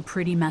on some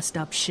pretty messed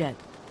up shit.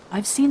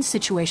 I've seen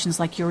situations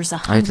like yours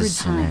 100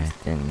 times.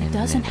 It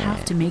doesn't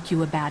have to make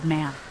you a bad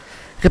man.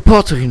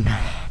 Reporterin.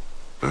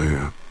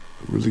 I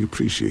really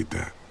appreciate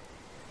that.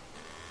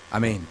 I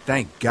mean,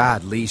 thank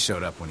God Lee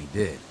showed up when he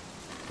did.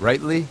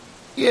 Right, Lee?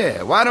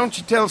 Yeah, why don't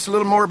you tell us a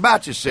little more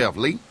about yourself,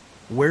 Lee?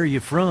 Where are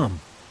you from?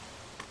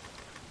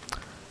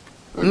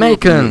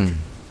 Macon.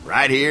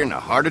 Right here in the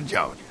heart of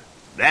Georgia.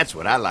 That's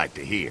what I like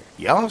to hear.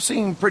 Y'all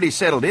seem pretty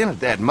settled in at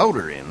that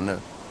motor inn.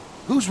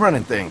 Who's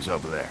running things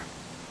over there?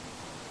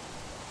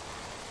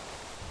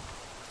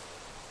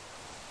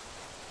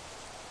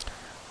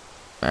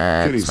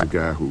 Kenny's the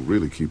guy who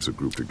really keeps a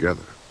group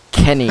together.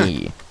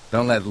 Kenny.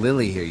 Don't let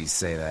Lily hear you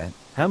say that.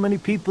 How many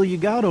people you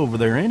got over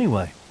there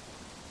anyway?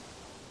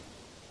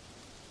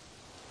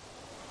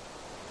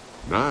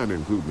 9,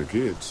 including the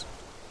kids.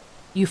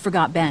 You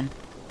forgot Ben.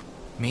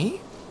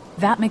 Me?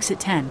 That makes it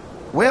 10.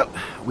 Well,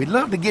 we'd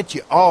love to get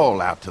you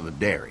all out to the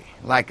dairy.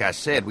 Like I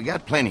said, we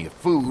got plenty of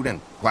food,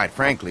 and quite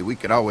frankly, we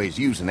could always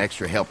use an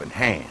extra helping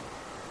hand.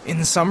 In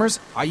the summers,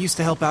 I used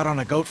to help out on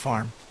a goat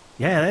farm.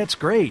 Yeah, that's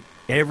great.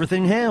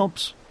 Everything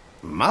helps.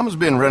 Mama's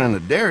been running the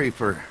dairy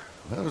for,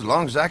 well, as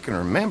long as I can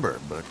remember,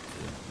 but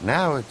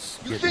now it's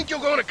You think you're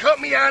gonna cut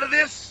me out of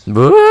this?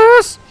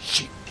 What?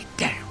 Shit, get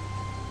down.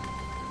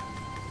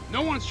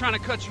 No one's trying to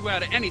cut you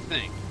out of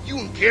anything. You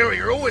and Gary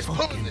are always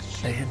pulling this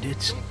shit.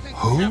 Bandits.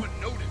 Who?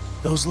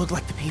 Those look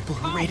like the people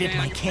who raided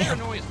my camp.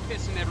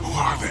 Who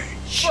are they?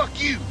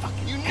 Fuck you!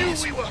 You knew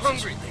we were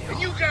hungry, and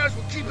you guys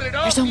were keeping it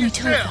all There's to only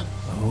 2 of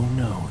yourself. them. Oh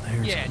no,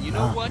 there's Yeah, and you a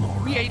know lot what?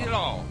 more We of ate it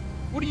all.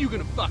 What are you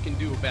gonna fucking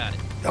do about it?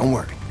 Don't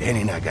worry,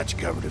 Danny and I got you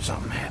covered if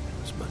something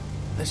happens, but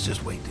let's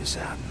just wait this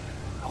out and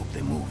hope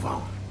they move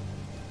on.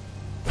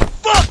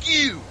 Fuck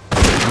you!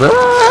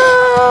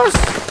 What?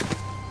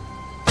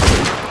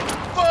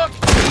 Fuck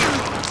you!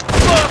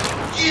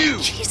 Fuck you!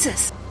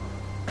 Jesus!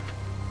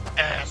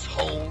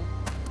 Asshole!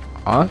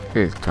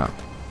 Alter.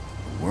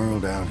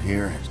 world out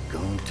here has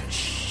gone to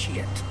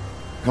shit.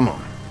 Come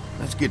on,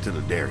 let's get to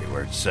the dairy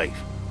where it's safe.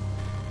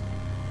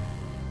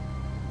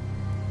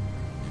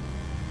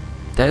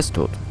 Der ist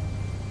tot.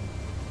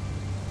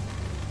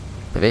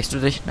 Bewegst du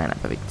dich? Nein, er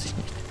bewegt sich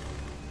nicht.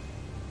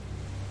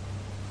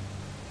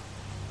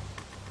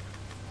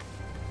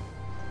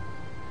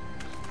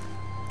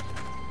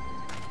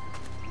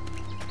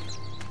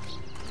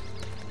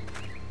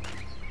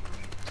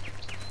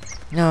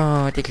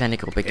 Oh, die kleine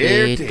Gruppe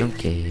geht und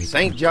geht.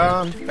 St.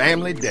 John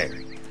Family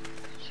Dairy.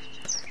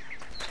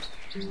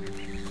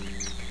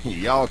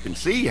 Y'all can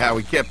see how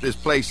we kept this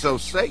place so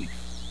safe.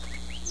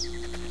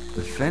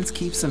 The fence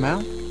keeps them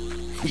out?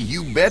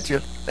 You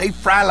betcha. They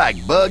fry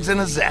like bugs in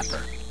a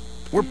zapper.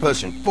 We're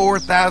pushing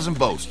 4,000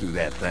 volts through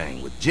that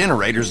thing with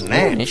generators and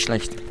amps. Nicht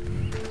schlecht.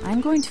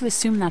 I'm going to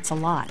assume that's a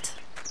lot.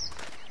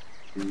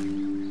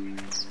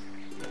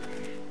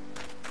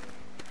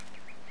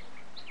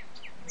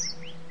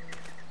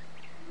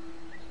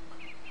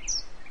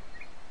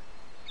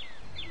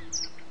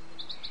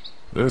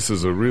 This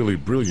is a really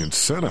brilliant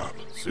setup.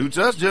 Suits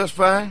us just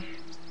fine.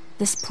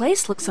 This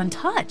place looks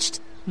untouched.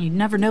 You'd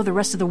never know the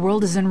rest of the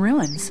world is in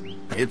ruins.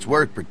 It's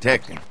worth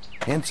protecting,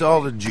 hence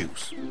all the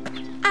juice.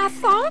 I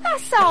thought I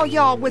saw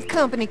y'all with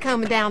company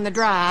coming down the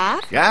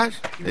drive. Guys,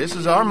 this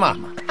is our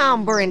mama.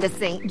 I'm Brenda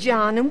St.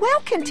 John, and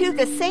welcome to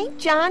the St.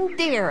 John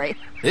Dairy.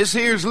 This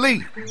here's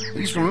Lee.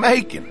 He's from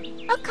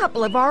Macon. A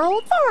couple of our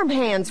old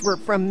farmhands were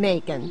from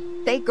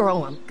Macon. They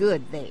grow 'em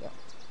good there.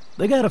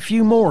 They got a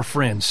few more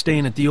friends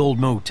staying at the old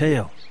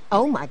motel.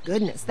 Oh my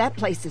goodness, that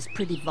place is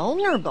pretty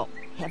vulnerable.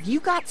 Have you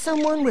got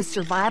someone with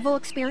survival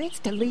experience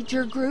to lead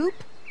your group?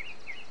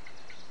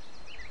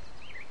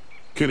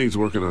 Kenny's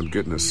working on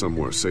getting us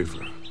somewhere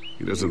safer.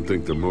 He doesn't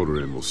think the motor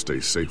inn will stay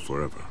safe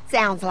forever.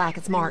 Sounds like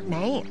a smart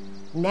man.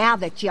 Now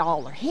that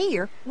y'all are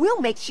here,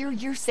 we'll make sure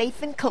you're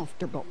safe and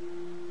comfortable.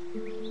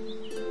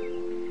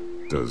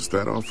 Does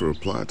that offer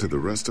apply to the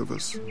rest of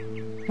us?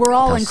 We're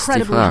all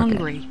incredibly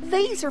hungry.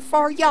 These are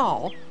for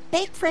y'all.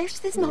 Baked fresh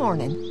this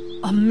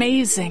morning.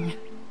 Amazing.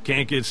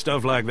 Can't get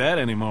stuff like that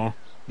anymore.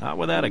 Not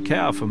without a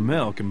cow for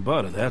milk and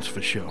butter, that's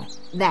for sure.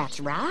 That's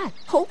right.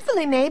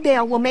 Hopefully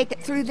Maybelle will make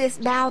it through this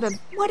bout of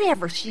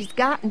whatever she's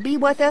got and be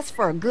with us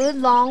for a good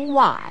long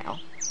while.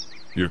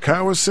 Your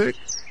cow is sick?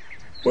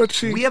 What's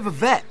she? We have a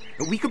vet.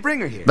 We could bring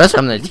her here. Was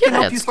haben denn We die can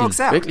help you folks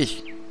out.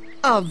 Wirklich?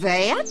 A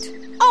vet?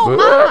 Oh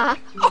my!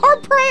 Our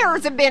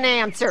prayers have been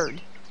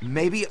answered.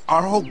 Maybe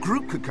our whole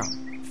group could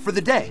come for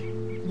the day.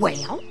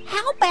 Well,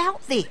 how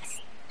about this?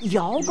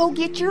 Y'all go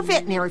get your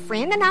veterinary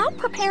friend and I'll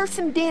prepare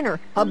some dinner.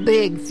 A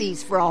big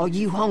feast for all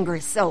you hungry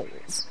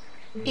souls.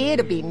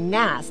 It'll be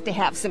nice to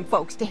have some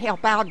folks to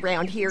help out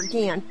around here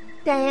again.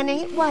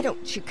 Danny, why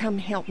don't you come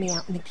help me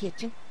out in the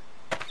kitchen?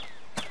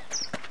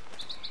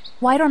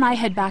 Why don't I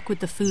head back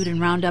with the food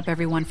and round up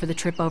everyone for the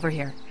trip over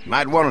here?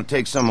 Might want to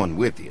take someone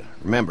with you.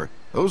 Remember,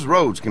 those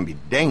roads can be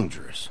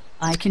dangerous.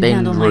 I can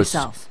handle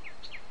myself.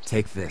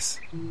 Take this.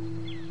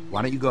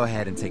 Why don't you go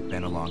ahead and take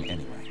Ben along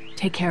anyway?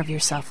 Take care of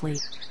yourself, Lee.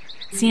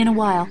 See you in a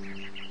while.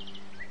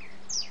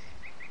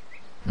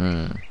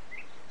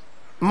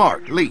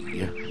 Mark,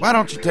 Lee, why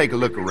don't you take a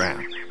look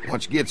around?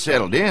 Once you get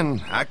settled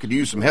in, I could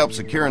use some help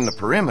securing the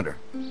perimeter.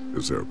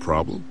 Is there a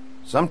problem?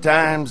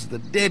 Sometimes the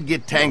dead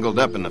get tangled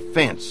up in the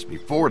fence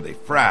before they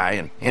fry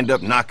and end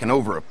up knocking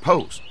over a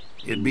post.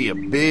 It'd be a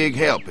big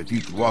help if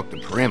you could walk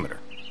the perimeter.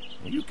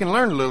 You can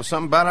learn a little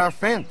something about our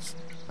fence.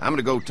 I'm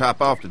gonna go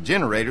top off the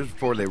generators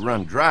before they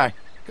run dry.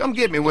 Come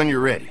get me when you're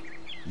ready.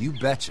 You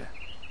betcha.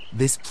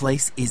 This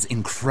place is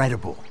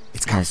incredible.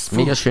 It's got food.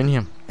 Mega schön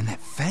hier. And that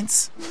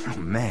fence? Oh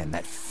man,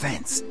 that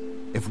fence.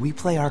 If we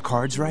play our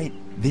cards right,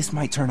 this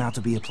might turn out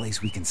to be a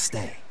place we can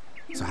stay.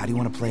 So how do you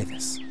want to play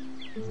this?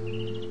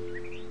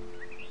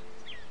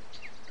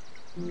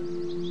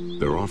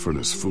 They're offering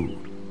us food.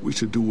 We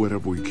should do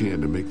whatever we can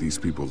to make these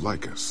people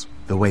like us.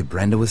 The way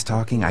Brenda was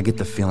talking, I get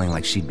the feeling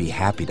like she'd be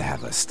happy to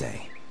have us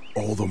stay.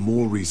 All the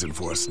more reason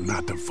for us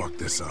not to fuck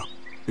this up.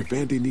 If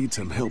Andy needs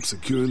some help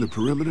securing the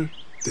perimeter,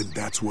 then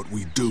that's what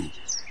we do.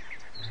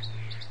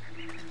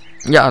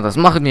 Ja, das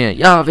machen wir.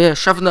 Ja, wir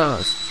schaffen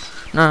das.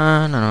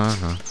 Na, na,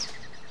 na,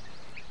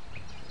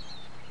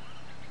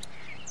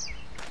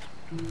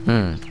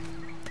 na.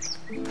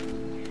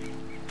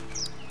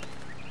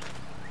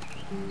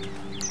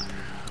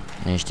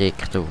 Eine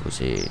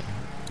Steckdose.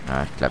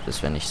 Ja, ich glaube,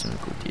 das wäre nicht so eine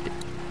gute Idee.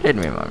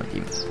 Reden wir mal mit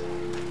ihm.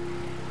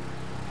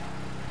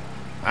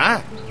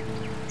 Hi.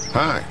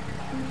 Hi.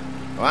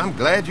 Well, I'm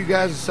glad you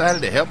guys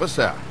decided to help us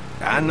out.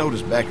 I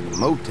noticed back at the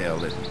motel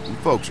that you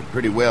folks are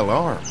pretty well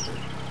armed.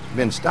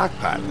 Been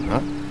stockpiling,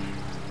 huh?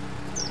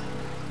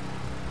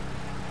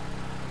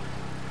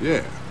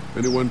 Yeah.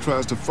 Anyone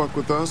tries to fuck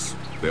with us,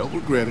 they'll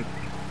regret it.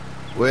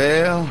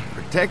 Well,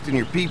 protecting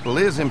your people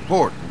is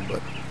important,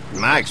 but in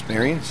my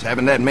experience,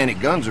 having that many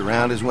guns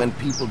around is when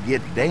people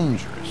get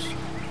dangerous.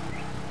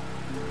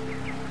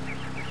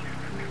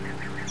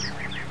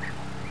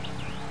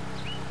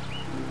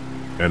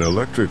 An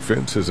electric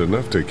fence is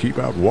enough to keep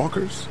out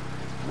walkers?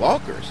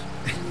 Walkers?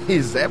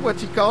 Is that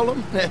what you call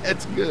them?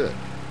 That's good.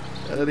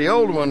 The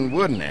old one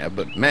wouldn't have,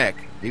 but Mac,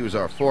 he was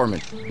our foreman.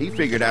 He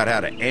figured out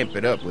how to amp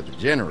it up with the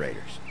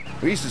generators.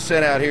 We used to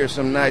sit out here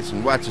some nights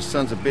and watch the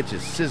sons of bitches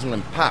sizzle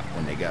and pop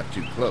when they got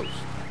too close.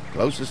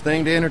 Closest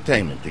thing to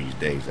entertainment these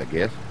days, I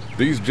guess.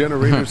 These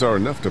generators are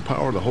enough to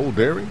power the whole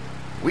dairy?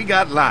 We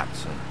got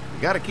lots, and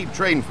we gotta keep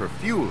trading for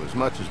fuel as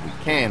much as we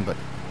can, but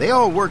they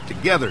all work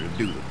together to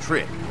do the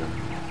trick.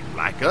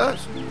 Like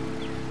us.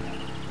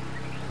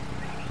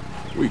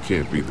 We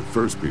can't be the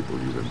first people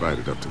you've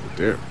invited up to the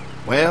dairy.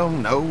 Well,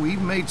 no,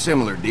 we've made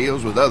similar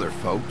deals with other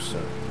folks,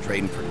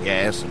 trading for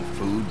gas and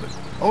food, but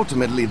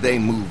ultimately they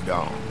moved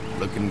on,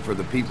 looking for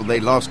the people they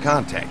lost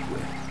contact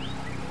with.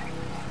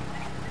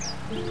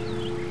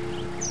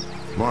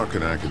 Mark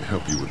and I can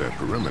help you with that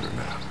perimeter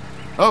now.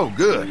 Oh,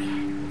 good.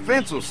 The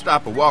fence will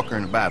stop a walker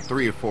in about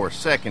 3 or 4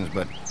 seconds,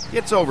 but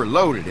gets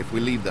overloaded if we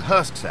leave the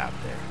husks out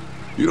there.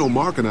 You know,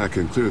 Mark and I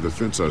can clear the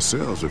fence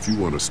ourselves if you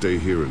want to stay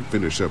here and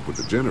finish up with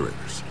the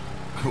generators.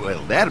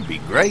 Well, that'd be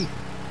great.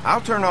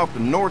 I'll turn off the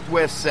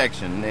northwest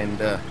section, and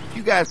if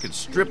you guys could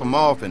strip them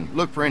off and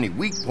look for any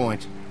weak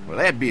points, well,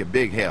 that'd be a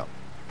big help.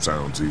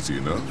 Sounds easy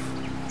enough.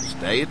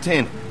 Stay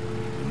attentive.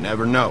 You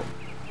never know.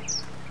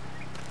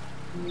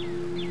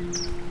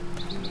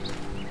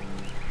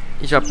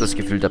 Ich habe das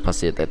Gefühl, da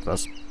passiert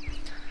etwas.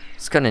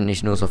 Es kann ja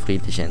nicht nur so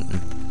friedlich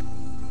enden.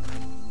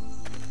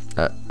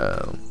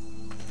 Uh-oh.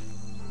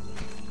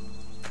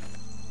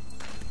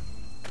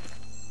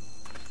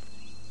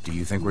 Do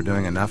you think we're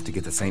doing enough to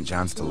get the St.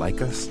 John's to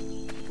like us?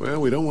 Well,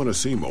 we don't want to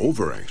seem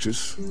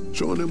over-anxious.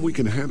 Showing them we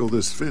can handle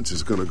this fence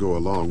is going to go a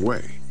long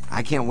way.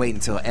 I can't wait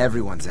until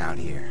everyone's out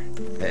here.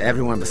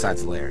 Everyone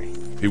besides Larry.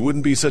 He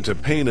wouldn't be such a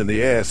pain in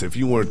the ass if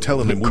you weren't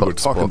telling him we were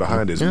talking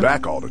behind his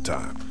back all the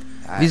time.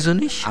 Wieso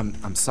nicht?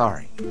 I'm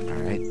sorry,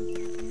 alright?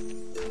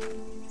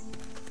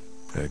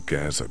 That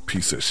guy's a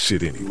piece of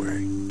shit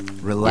anyway.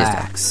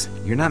 Relax.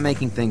 You're not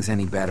making things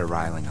any better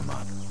riling him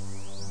up.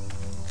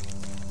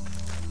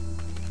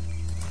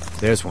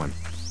 There's one.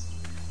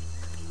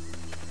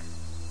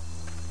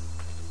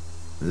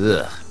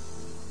 Ugh.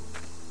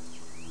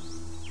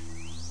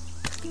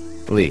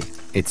 Lee,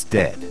 it's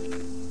dead.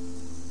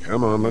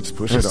 Come on, let's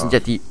push Das it sind off. ja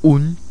die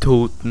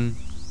Untoten.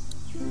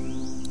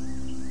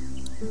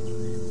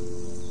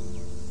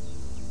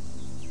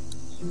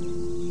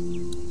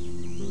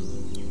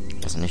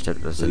 Das ist nicht, dass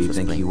das Who do you etwas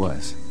think he bringt.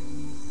 was?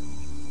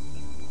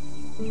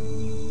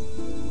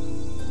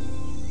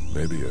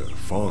 Maybe a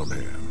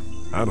farmhand.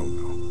 I don't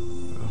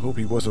know. I hope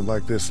he wasn't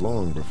like this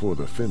long before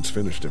the fence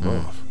finished him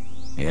off.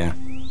 Yeah.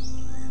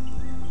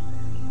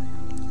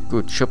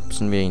 Gut,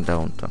 schubsen wir ihn da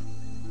runter.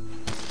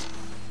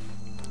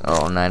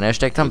 Oh nein, er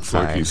steckt am Looks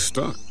like Pfeil. he's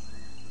stuck.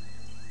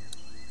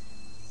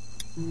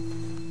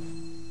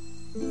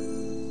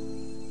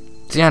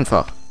 Zieh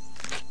einfach.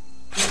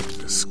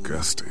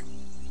 Disgusting.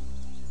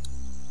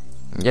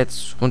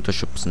 Jetzt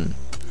runterschubsen.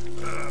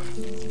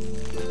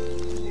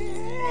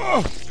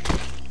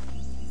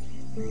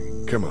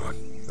 Come on.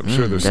 I'm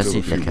sure there's Das still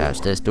a sieht der few Kerl,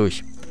 more. der ist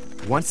durch.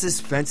 Once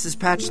this fence is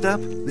patched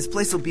up, this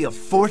place will be a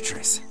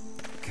fortress.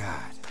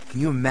 God,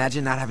 can you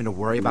imagine not having to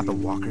worry about the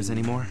walkers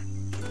anymore?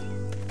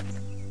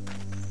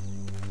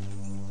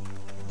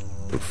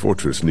 The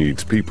fortress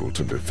needs people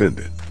to defend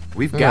it.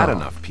 We've got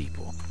enough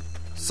people.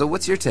 So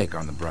what's your take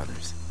on the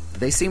brothers?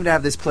 They seem to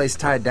have this place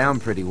tied down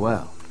pretty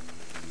well.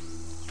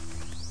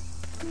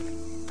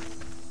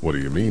 What do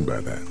you mean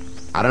by that?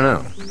 I don't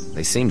know.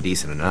 They seem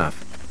decent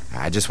enough.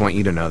 I just want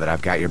you to know that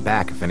I've got your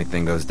back if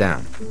anything goes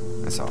down.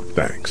 That's all.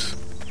 Thanks.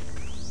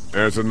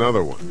 There's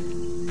another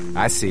one.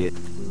 I see it.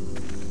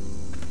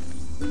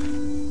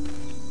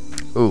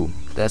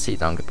 Der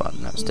sieht angebaut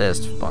aus. Der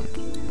ist verbannt.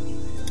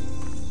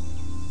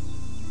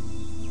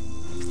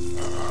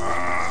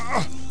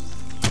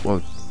 Oh,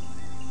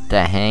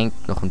 der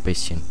hängt noch ein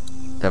bisschen.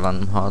 Der war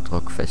im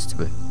Hardrock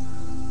Festival.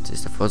 Jetzt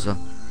ist er voll so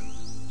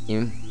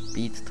im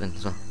Beat drin.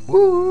 So.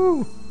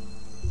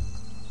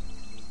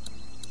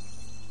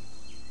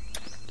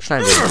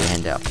 Schneiden wir die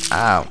Hände ab.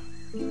 Au.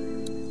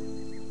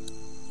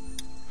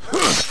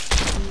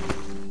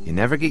 You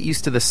never get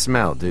used to the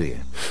smell, do you?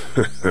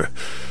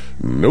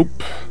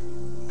 Nope.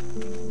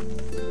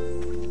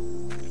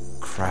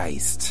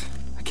 Christ.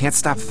 I can't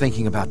stop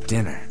thinking about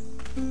dinner.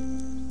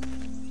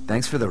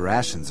 Thanks for the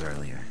rations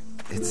earlier.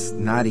 It's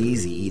not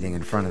easy eating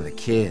in front of the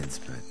kids,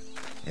 but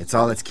it's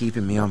all that's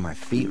keeping me on my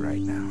feet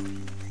right now.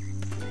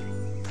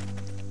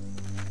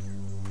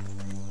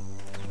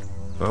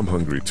 I'm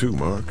hungry too,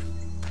 Mark.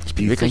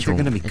 Do you think they're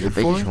gonna be good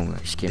for it?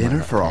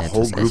 Dinner for a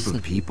whole group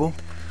of people?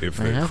 If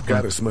they've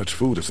got as much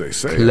food as they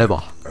say,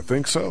 Clever. I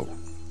think so.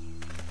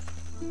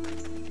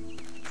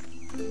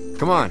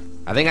 Come on,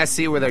 I think I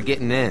see where they're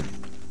getting in.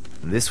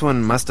 This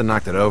one must have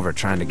knocked it over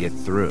trying to get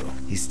through.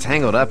 He's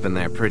tangled up in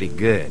there pretty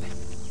good.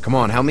 Come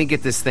on, help me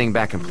get this thing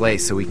back in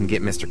place so we can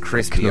get Mr.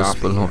 Crispy off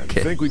here. I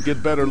think we'd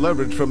get better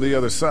leverage from the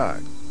other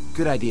side.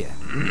 Good idea.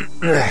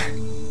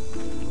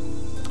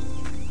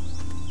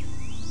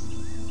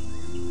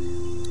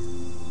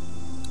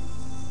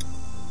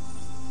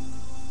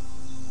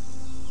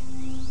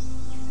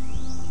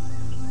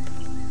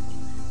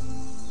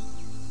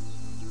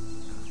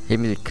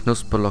 Heben wir die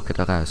Knusperlocke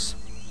da raus.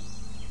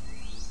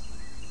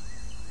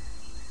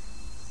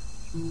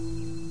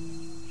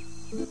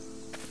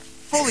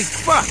 Holy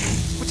fuck!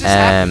 What just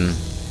happened?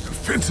 The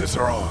fences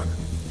are on.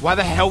 Why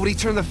the hell would he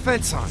turn the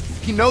fence on?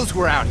 He knows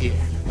we're out here.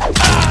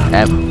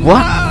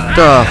 What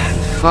the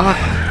fuck?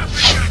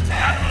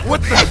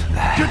 What the?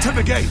 Get to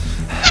the gate.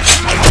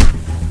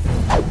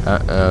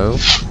 Oh.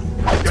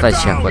 Jetzt weiß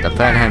ich ja, wo der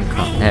Pfeil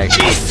herkam.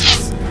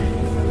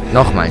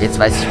 Nochmal, jetzt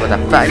weiß ich, wo der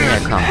Pfeil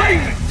herkam.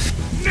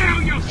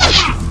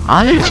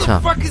 Alter! What the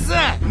fuck is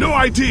that? No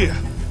idea.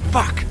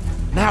 Fuck.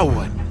 Now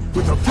what?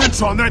 With the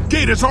fence on that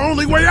gate, it's our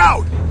only way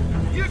out.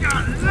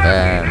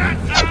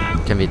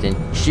 Können wir den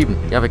schieben?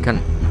 Ja, wir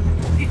können.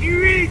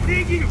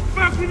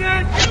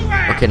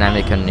 Okay, nein,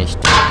 wir können nicht.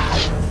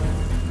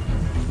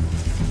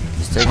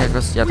 Ist da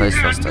irgendetwas? Ja, da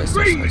ist was, da ist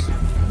was.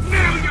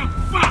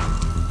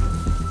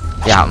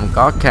 Wir haben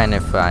gar keine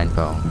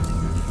Vereinbarung.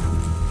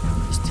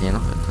 Ist hier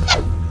noch etwas?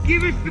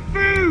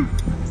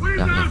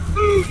 Ja,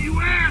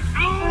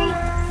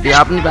 wir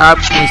haben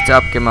überhaupt nichts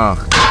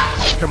abgemacht.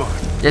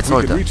 Jetzt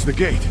Leute.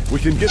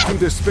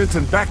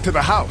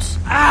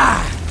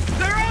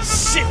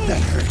 Shit,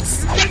 that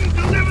hurts.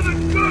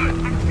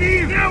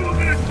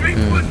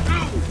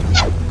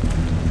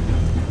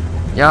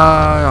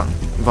 Ja.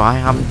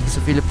 Woher haben die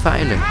so viele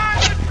Pfeile?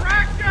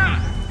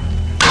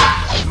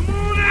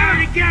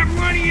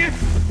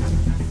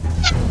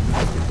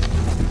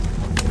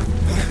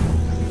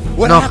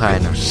 Noch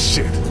einer.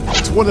 Shit.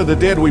 It's one of the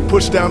dead we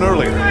pushed down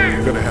earlier.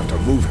 We're gonna have to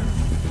move him.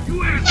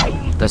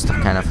 Da ist doch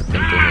keiner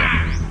verdammt mehr.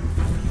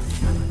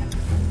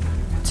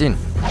 Ziehen.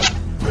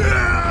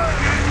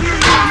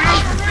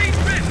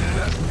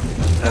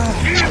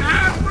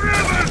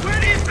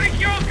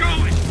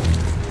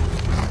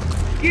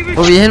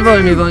 Wo wir hin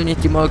wollen, wir wollen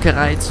nicht die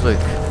Molkerei zurück.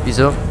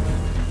 Wieso?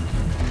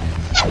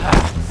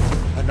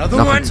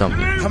 Noch ein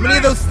Zombie. How many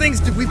of those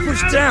things did we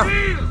push down?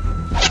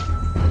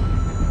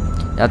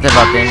 Ja, der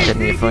war der, den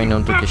wir vorhin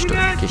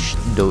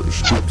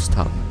untergestupst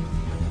haben.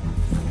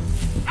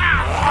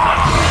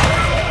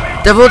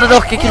 Der wurde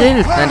doch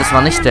gegrillt. Nein, das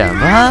war nicht der.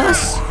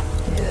 Was?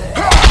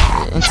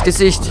 Ins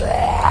Gesicht.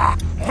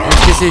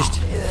 Ins Gesicht.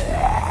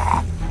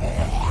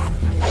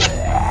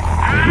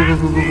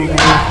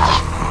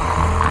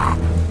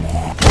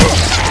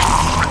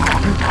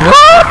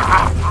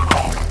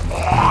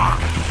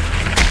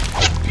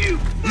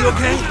 You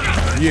okay?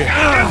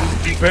 Yeah,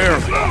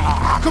 barely.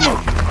 Come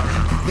on.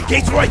 The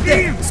gate's right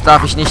there. Jetzt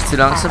darf ich nicht zu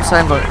langsam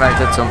sein, weil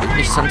der Zombie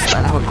mich sonst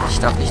einholt. Ich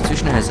darf nicht zu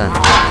schnell sein.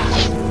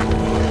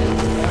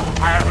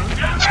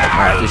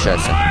 Ach du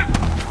Scheiße.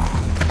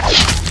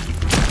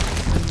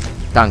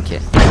 Danke.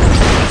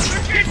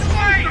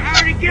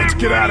 Let's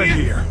get out of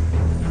here.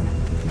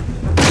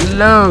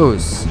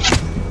 Los!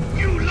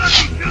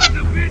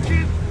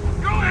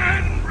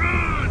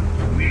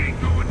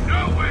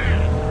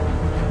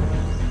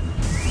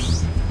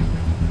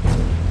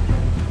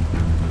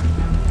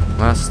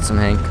 Was zum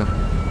Henker?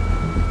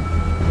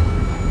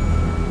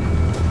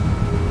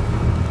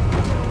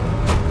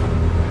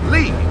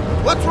 Lee,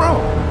 what's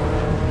wrong?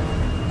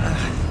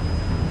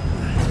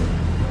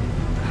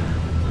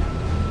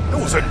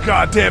 There was a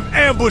goddamn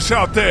ambush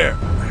out there.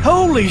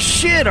 Holy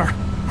shit, are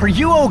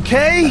you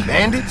okay?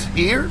 Bandits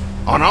here?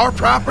 On our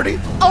property?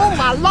 Oh,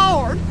 my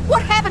lord!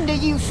 What happened to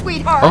you,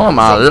 sweetheart? Oh,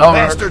 my Some lord!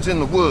 bastards in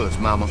the woods,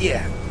 Mama.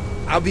 Yeah,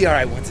 I'll be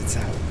alright once it's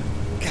out.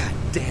 God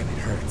damn, it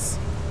hurts.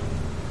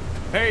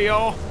 Hey,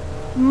 y'all.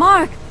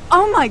 Mark!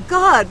 Oh my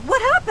god,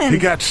 what happened? He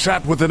got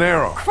shot with an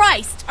arrow.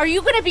 Christ, are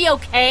you gonna be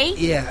okay?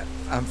 Yeah,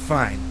 I'm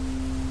fine.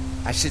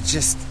 I should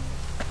just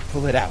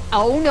pull it out.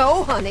 Oh,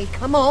 no, honey.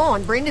 Come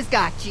on. Brenda's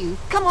got you.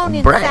 Come on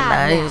inside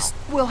now.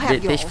 We'll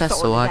have you all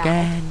sorted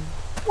out.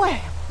 Well,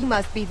 you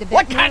must be the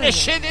What kind of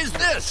shit is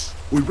this?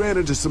 We ran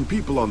into some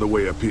people on the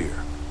way up here.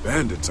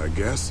 Bandits, I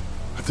guess.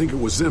 I think it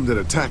was them that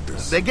attacked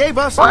us. They gave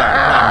us a lot of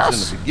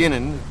problems in the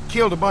beginning,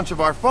 killed a bunch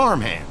of our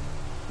farmhands.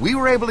 We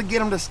were able to get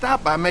them to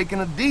stop by making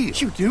a deal.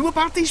 You knew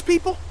about these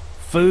people?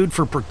 Food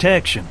for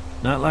protection.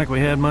 Not like we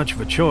had much of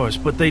a choice,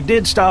 but they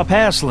did stop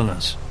hassling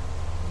us.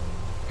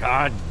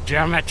 God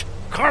damn it.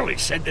 Carly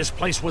said this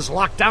place was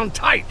locked down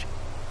tight.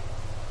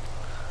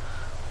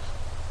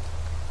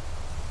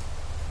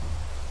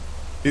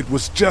 It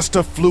was just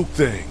a fluke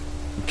thing.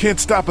 You can't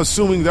stop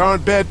assuming there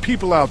aren't bad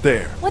people out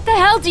there. What the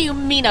hell do you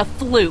mean a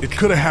fluke? It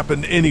could have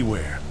happened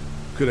anywhere.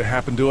 Could have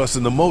happened to us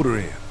in the motor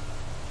inn.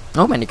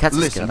 Oh, many cats.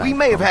 Listen, we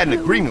may have had an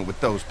agreement with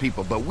those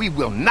people, but we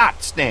will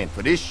not stand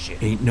for this shit.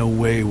 Ain't no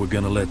way we're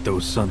gonna let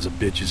those sons of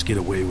bitches get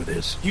away with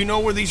this. You know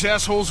where these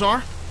assholes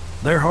are?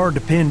 They're hard to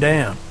pin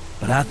down,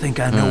 but I think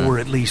I know where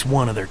at least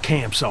one of their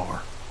camps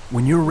are.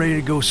 When you're ready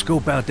to go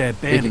scope out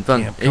that bandit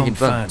camp, come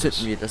find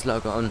us. Wir das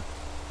Lager an.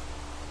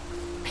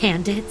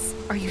 Bandits?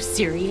 Are you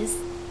serious?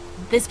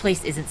 This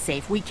place isn't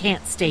safe. We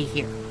can't stay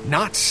here.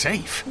 Not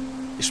safe?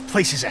 This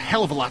place is a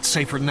hell of a lot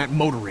safer than that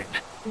motor inn.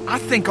 I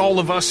think all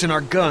of us and our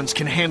guns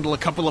can handle a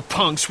couple of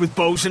punks with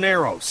bows and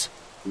arrows.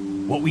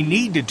 What we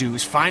need to do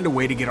is find a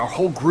way to get our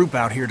whole group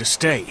out here to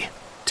stay.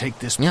 take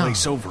this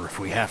place over if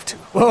we have to.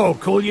 Whoa,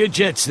 cool your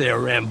jets there,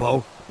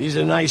 Rambo. These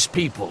are nice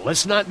people.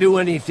 Let's not do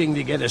anything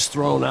to get us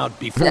thrown out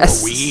before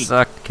we eat.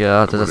 Sagt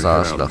gerade das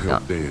Arschloch, ja.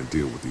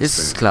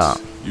 Ist klar.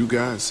 You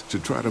guys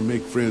should try to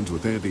make friends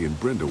with Andy and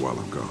Brenda while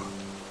I'm gone.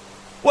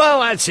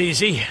 Well, that's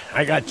easy.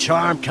 I got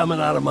charm coming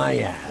out of my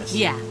ass.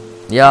 Yeah.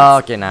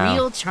 Ja, genau.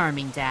 Real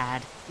charming,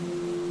 Dad.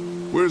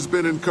 Where's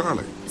Ben and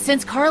Carly?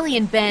 Since Carly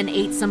and Ben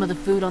ate some of the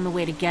food on the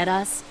way to get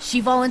us,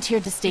 she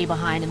volunteered to stay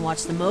behind and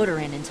watch the motor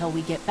inn until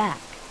we get back.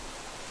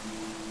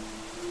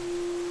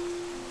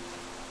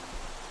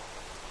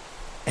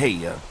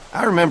 Hey,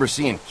 I remember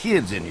seeing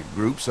kids in your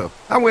group, so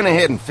I went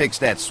ahead and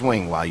fixed that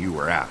swing while you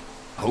were out.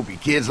 Hope you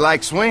kids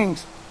like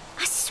swings.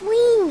 A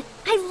swing!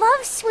 I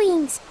love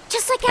swings!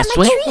 Just like at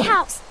my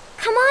treehouse!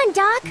 Come on,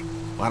 Doc!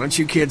 Why don't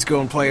you kids go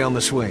and play on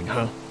the swing,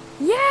 huh?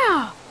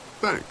 Yeah!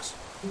 Thanks.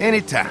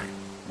 Anytime.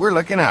 We're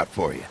looking out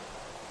for you.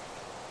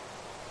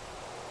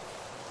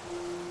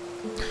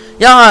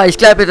 Ja, ich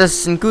glaube, das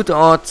ist ein guter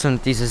Ort,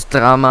 um dieses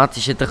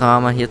dramatische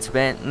Drama hier zu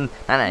beenden.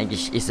 Nein,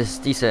 eigentlich ist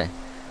es diese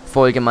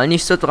Folge mal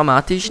nicht so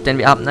dramatisch, denn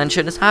wir haben ein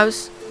schönes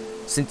Haus,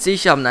 sind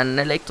sicher, haben einen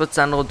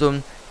Elektrozahn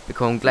rundum,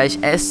 bekommen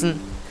gleich Essen.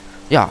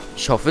 Ja,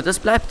 ich hoffe, das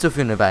bleibt so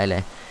für eine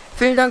Weile.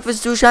 Vielen Dank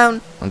fürs Zuschauen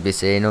und wir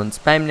sehen uns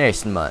beim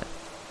nächsten Mal.